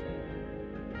dead.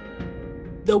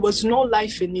 There was no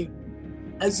life in you.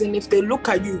 As in, if they look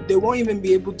at you, they won't even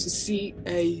be able to see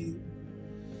a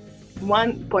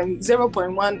 0.1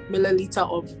 milliliter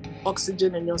of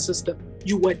oxygen in your system.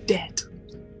 You were dead.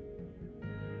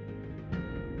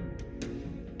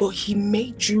 But he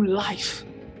made you life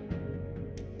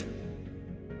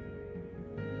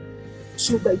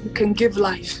so that you can give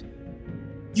life.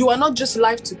 You are not just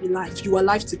life to be life, you are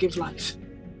life to give life.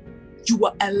 You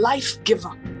are a life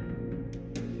giver.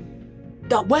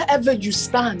 That wherever you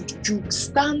stand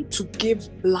to give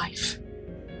life.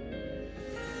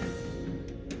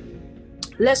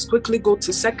 Let's quickly go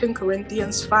to 2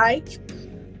 Corinthians 5,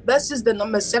 verses the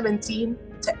number 17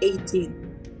 to 18.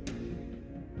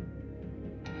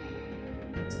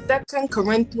 2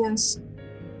 Corinthians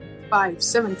 5,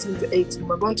 17 to 18.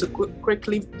 We're going to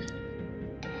quickly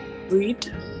read.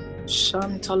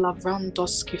 Shanta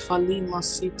lavrandos kifali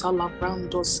masita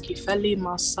lavrandos kifeli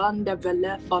masande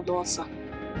vele fadosa.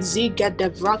 Ziga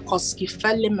devrakos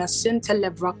kifeli mesinte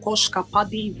levrakosh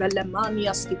kapadi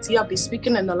velemania skitia. Be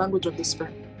speaking in the language of the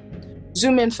Spirit.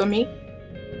 Zoom in for me.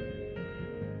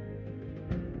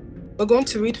 We're going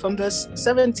to read from verse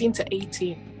 17 to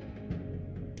 18.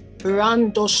 So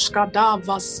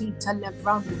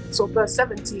verse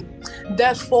 17.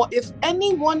 Therefore, if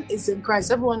anyone is in Christ,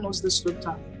 everyone knows the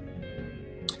scripture.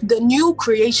 The new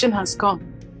creation has come.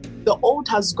 The old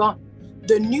has gone.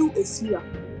 The new is here.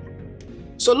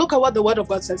 So look at what the word of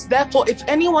God says. Therefore, if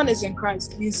anyone is in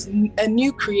Christ, he is a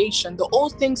new creation. The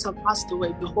old things have passed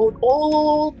away. Behold,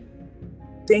 all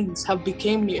things have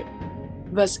become new.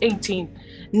 Verse 18.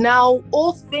 Now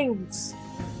all things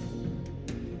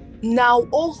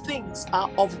are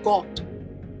of God,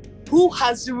 who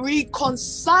has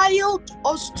reconciled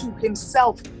us to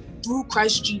himself through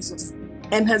Christ Jesus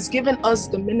and has given us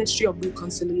the ministry of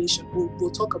reconciliation.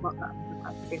 We'll talk about that.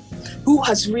 Okay. Who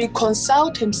has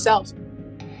reconciled himself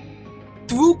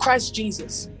through Christ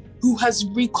Jesus, who has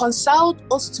reconciled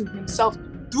us to himself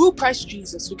through Christ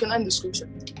Jesus. We can end the scripture.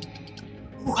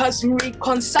 Who has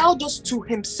reconciled us to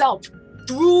himself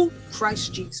through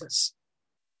Christ Jesus.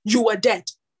 You were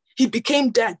dead. He became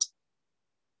dead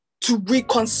to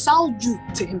reconcile you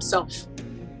to himself.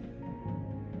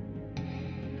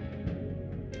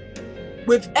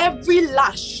 With every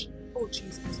lash, oh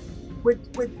Jesus, with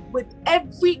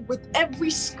every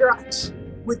scratch,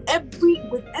 with every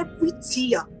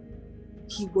tear,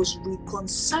 he was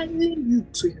reconciling you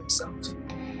to himself.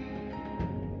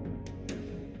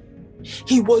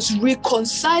 He was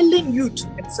reconciling you to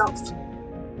himself.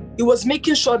 He was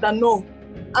making sure that no,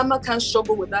 Amma can't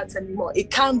struggle with that anymore. It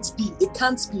can't be.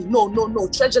 No.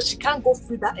 Treasure, she can't go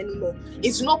through that anymore.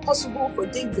 It's not possible for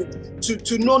David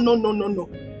to no.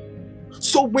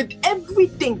 So with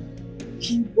everything,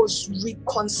 he was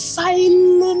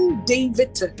reconciling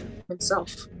David to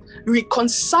himself,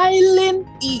 reconciling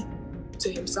Eve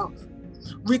to himself,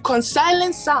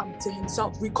 reconciling Sam to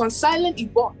himself, reconciling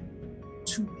Yvonne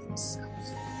to himself.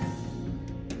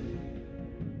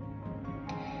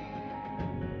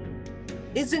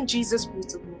 Isn't Jesus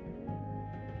beautiful?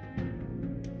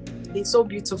 He's so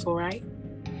beautiful, right?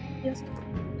 Yes.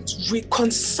 It's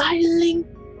reconciling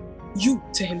you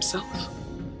to himself.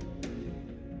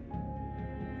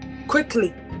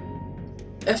 Quickly,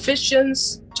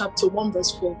 Ephesians chapter 1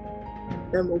 verse 4.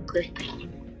 Then we'll pray.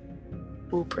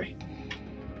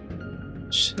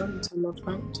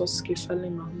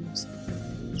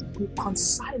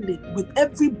 Reconciling. With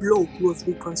every blow, he was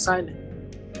reconciling.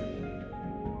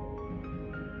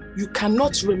 You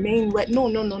cannot remain where. No.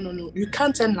 You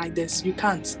can't end like this. You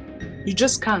can't. You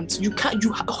just can't. You can't.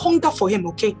 You hunger for him,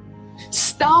 okay?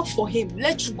 Starve for him.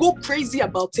 Let you go crazy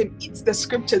about him. Eat the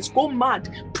scriptures. Go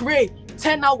mad. Pray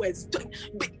 10 hours.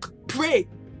 Pray.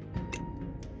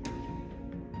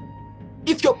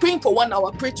 If you're praying for 1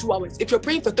 hour, pray 2 hours. If you're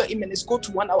praying for 30 minutes, go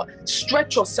to 1 hour.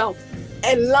 Stretch yourself.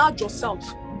 Enlarge yourself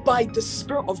by the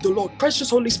Spirit of the Lord. Precious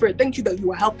Holy Spirit, thank you that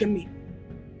you are helping me.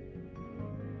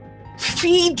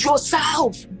 Feed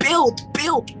yourself. Build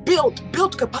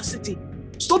capacity.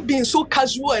 Stop being so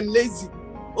casual and lazy.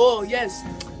 Oh, yes.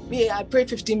 Me, I pray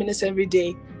 15 minutes every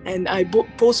day and I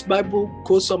post Bible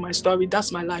quotes on my story.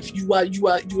 That's my life. You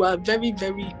are very,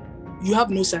 very, you have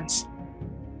no sense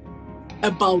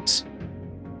about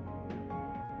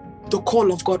the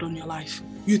call of God on your life.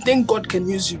 You think God can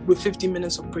use you with 15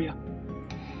 minutes of prayer.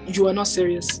 You are not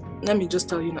serious. Let me just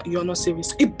tell you, you are not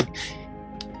serious.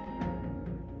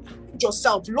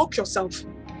 Yourself, lock yourself,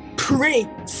 pray,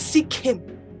 seek him,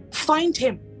 find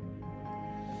him.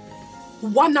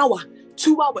 1 hour,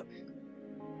 2 hours.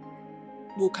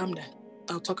 We'll come there.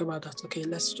 I'll talk about that. Okay,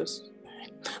 let's just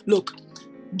look.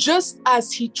 Just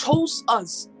as he chose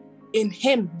us in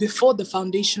him before the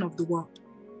foundation of the world,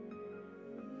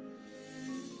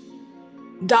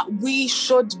 that we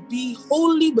should be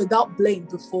holy without blame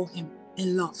before him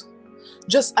in love.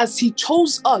 Just as he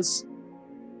chose us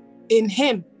in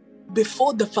him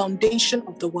before the foundation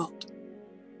of the world.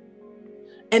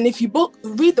 And if you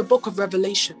read the book of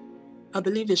Revelation, I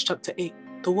believe it's chapter 8,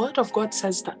 the word of God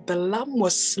says that the Lamb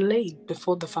was slain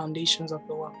before the foundations of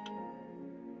the world.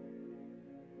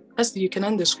 Esther, you can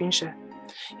end the screen share.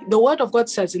 The word of God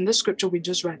says in this scripture we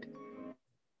just read,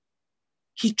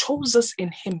 he chose us in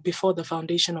him before the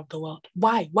foundation of the world.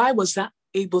 Why? Why was that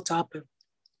able to happen?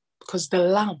 Because the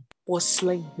Lamb was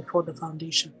slain before the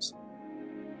foundations.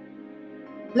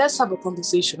 Let's have a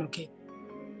conversation, okay?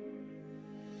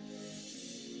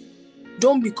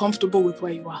 Don't be comfortable with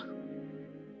where you are.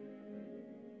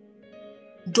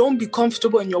 Don't be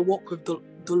comfortable in your walk with the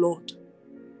Lord.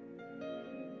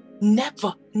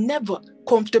 Never, never.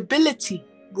 Comfortability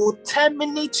will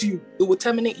terminate you. It will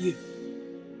terminate you.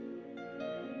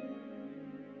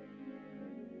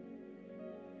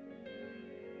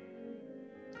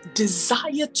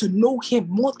 Desire to know him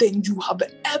more than you have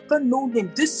ever known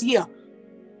him this year.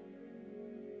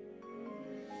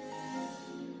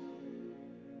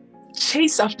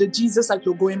 Chase after Jesus like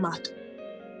you're going mad.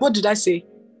 What did I say?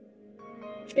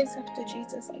 Chase after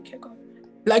Jesus like you're going mad.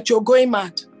 Like you're going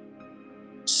mad.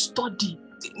 Study.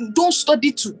 Don't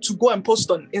study to go and post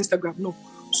on Instagram. No.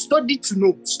 Study to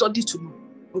know. Study to know.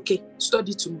 Okay?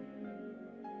 Study to know.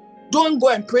 Don't go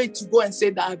and pray to go and say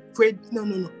that I prayed.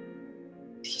 No.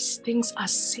 These things are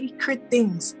sacred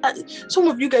things. Some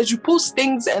of you guys, you post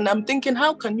things and I'm thinking,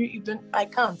 how can you even? I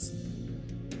can't.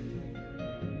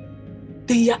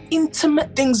 They are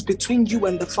intimate things between you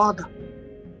and the Father.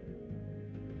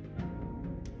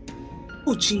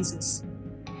 Oh, Jesus.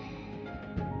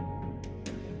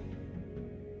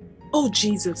 Oh,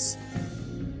 Jesus.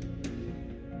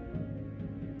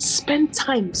 Spend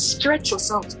time, stretch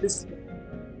yourself this way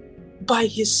by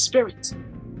his Spirit.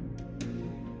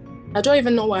 I don't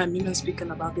even know why I'm even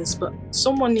speaking about this, but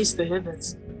someone needs to hear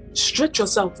this. Stretch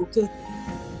yourself, okay?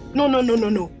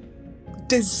 No.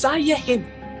 Desire him.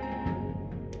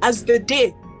 As the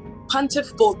day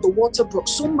panteth for the water brook,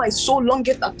 so my soul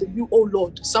longeth after you, O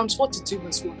Lord. Psalms 42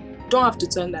 verse 1. Don't have to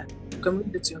turn that. You can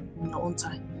read it in your own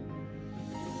time.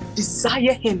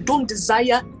 Desire him. Don't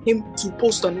desire him to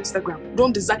post on Instagram.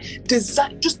 Don't desire.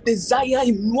 Just desire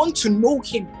him. You want to know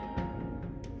him.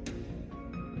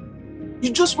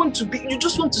 You just want to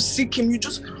seek him. You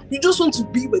just want to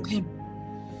be with him.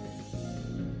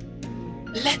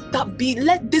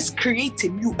 Let this create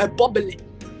in you a bubbling,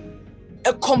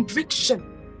 a conviction,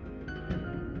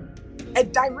 a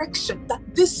direction that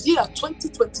this year,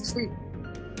 2023,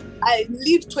 I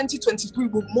leave 2023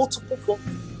 with multiple forms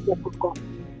of walk with God.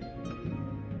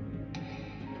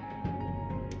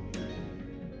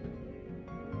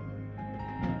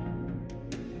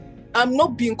 I'm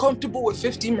not being comfortable with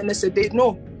 15 minutes a day,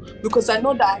 no, because I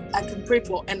know that I can pray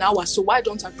for an hour, so why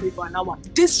don't I pray for an hour?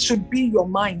 This should be your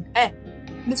mind.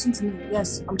 Listen to me,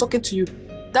 yes, I'm talking to you.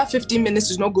 That 15 minutes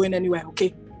is not going anywhere,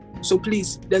 okay? So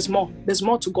please, there's more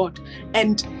to God.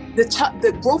 And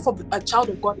the growth of a child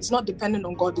of God is not dependent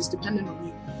on God, it's dependent on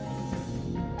you.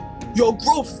 Your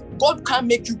growth, God can't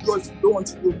make you grow if you don't want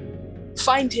to grow.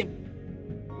 Find him.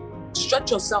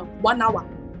 Stretch yourself 1 hour.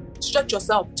 Stretch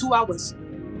yourself 2 hours.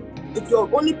 If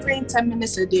you're only praying 10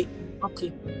 minutes a day,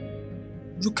 okay,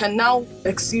 you can now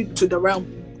exceed to the realm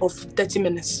of 30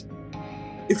 minutes.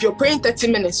 If you're praying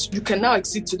 30 minutes, you can now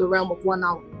exceed to the realm of 1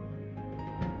 hour.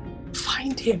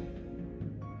 Find him.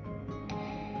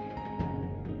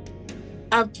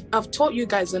 I've taught you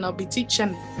guys, and I'll be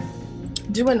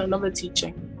doing another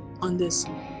teaching on this,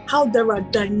 how there are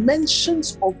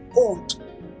dimensions of God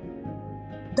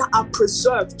that are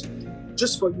preserved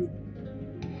just for you.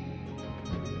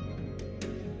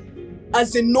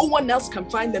 As in, no one else can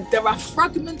find them. There are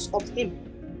fragments of him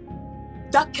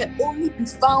that can only be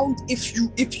found if you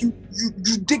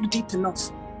dig deep enough.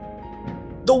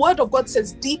 The word of God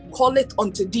says, deep calleth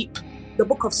unto deep. The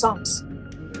book of Psalms.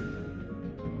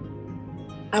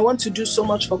 I want to do so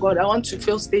much for God. I want to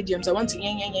fill stadiums. I want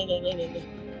to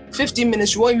 15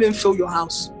 minutes, you won't even fill your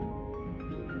house.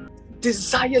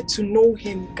 Desire to know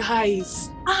him, guys.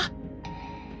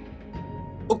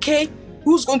 Okay?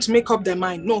 Who's going to make up their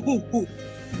mind? No, who?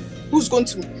 Who's going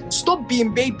to stop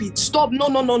being babied? Stop. No.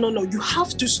 You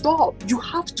have to stop. You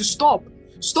have to stop.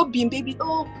 Stop being baby.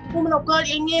 Oh, woman of God,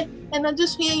 and I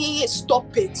just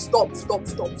stop it. Stop.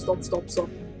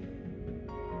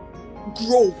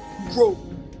 Grow.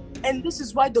 And this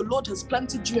is why the Lord has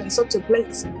planted you in such a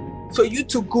place, for you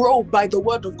to grow by the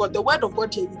word of God. The word of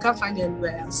God here, you can't find it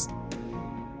anywhere else.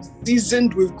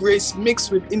 Seasoned with grace,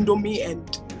 mixed with Indomie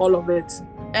and all of it.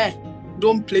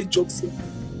 Don't play jokes here.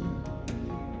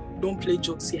 Don't play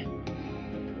jokes here.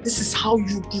 This is how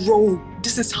you grow.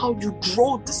 This is how you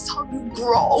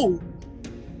grow.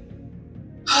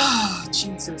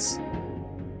 Jesus.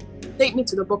 Take me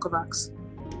to the book of Acts.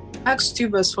 Acts 2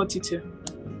 verse 42.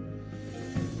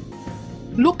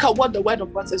 Look at what the word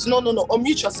of God says. No.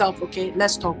 Unmute yourself, okay?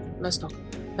 Let's talk,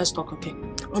 okay?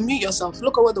 Unmute yourself.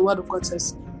 Look at what the word of God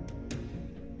says.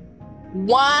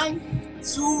 1,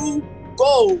 2,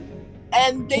 go.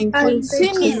 And they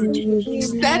continued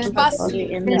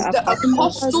steadfastly in the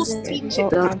apostles' teaching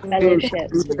and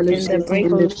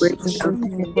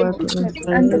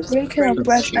the breaking of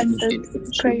bread and the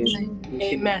prayers.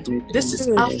 Amen. This is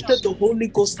after the Holy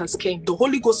Ghost has came. The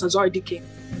Holy Ghost has already came.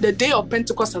 The day of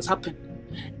Pentecost has happened.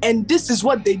 And this is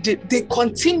what they did. They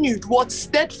continued what?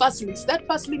 Steadfastly.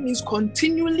 Steadfastly means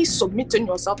continually submitting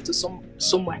yourself to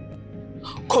somewhere.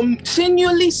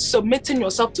 Continually submitting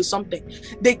yourself to something.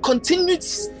 They continued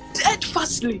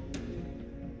steadfastly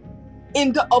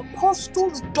in the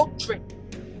apostles' doctrine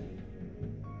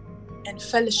and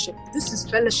fellowship. This is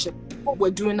fellowship. What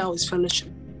we're doing now is fellowship.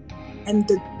 And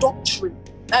the doctrine,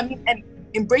 and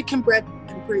in breaking bread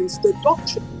and praise, the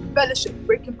doctrine, fellowship,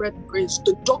 breaking bread and praise,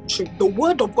 the doctrine, the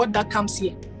word of God that comes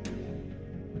here.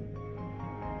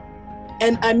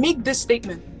 And I make this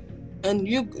statement, and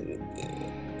you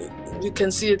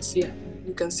can see it here.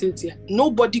 You can see it here.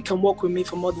 Nobody can walk with me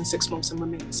for more than 6 months and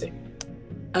remain the same.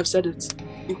 I've said it.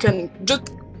 You can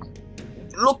just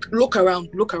look around,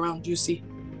 you see.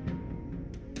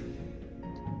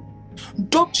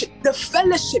 Doctrine, the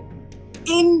fellowship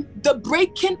in the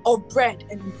breaking of bread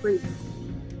and in prayer.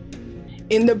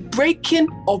 In the breaking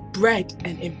of bread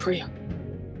and in prayer.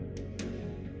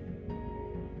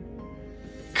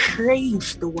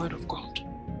 Crave the word of God.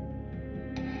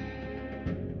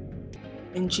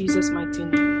 In Jesus' mighty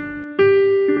name.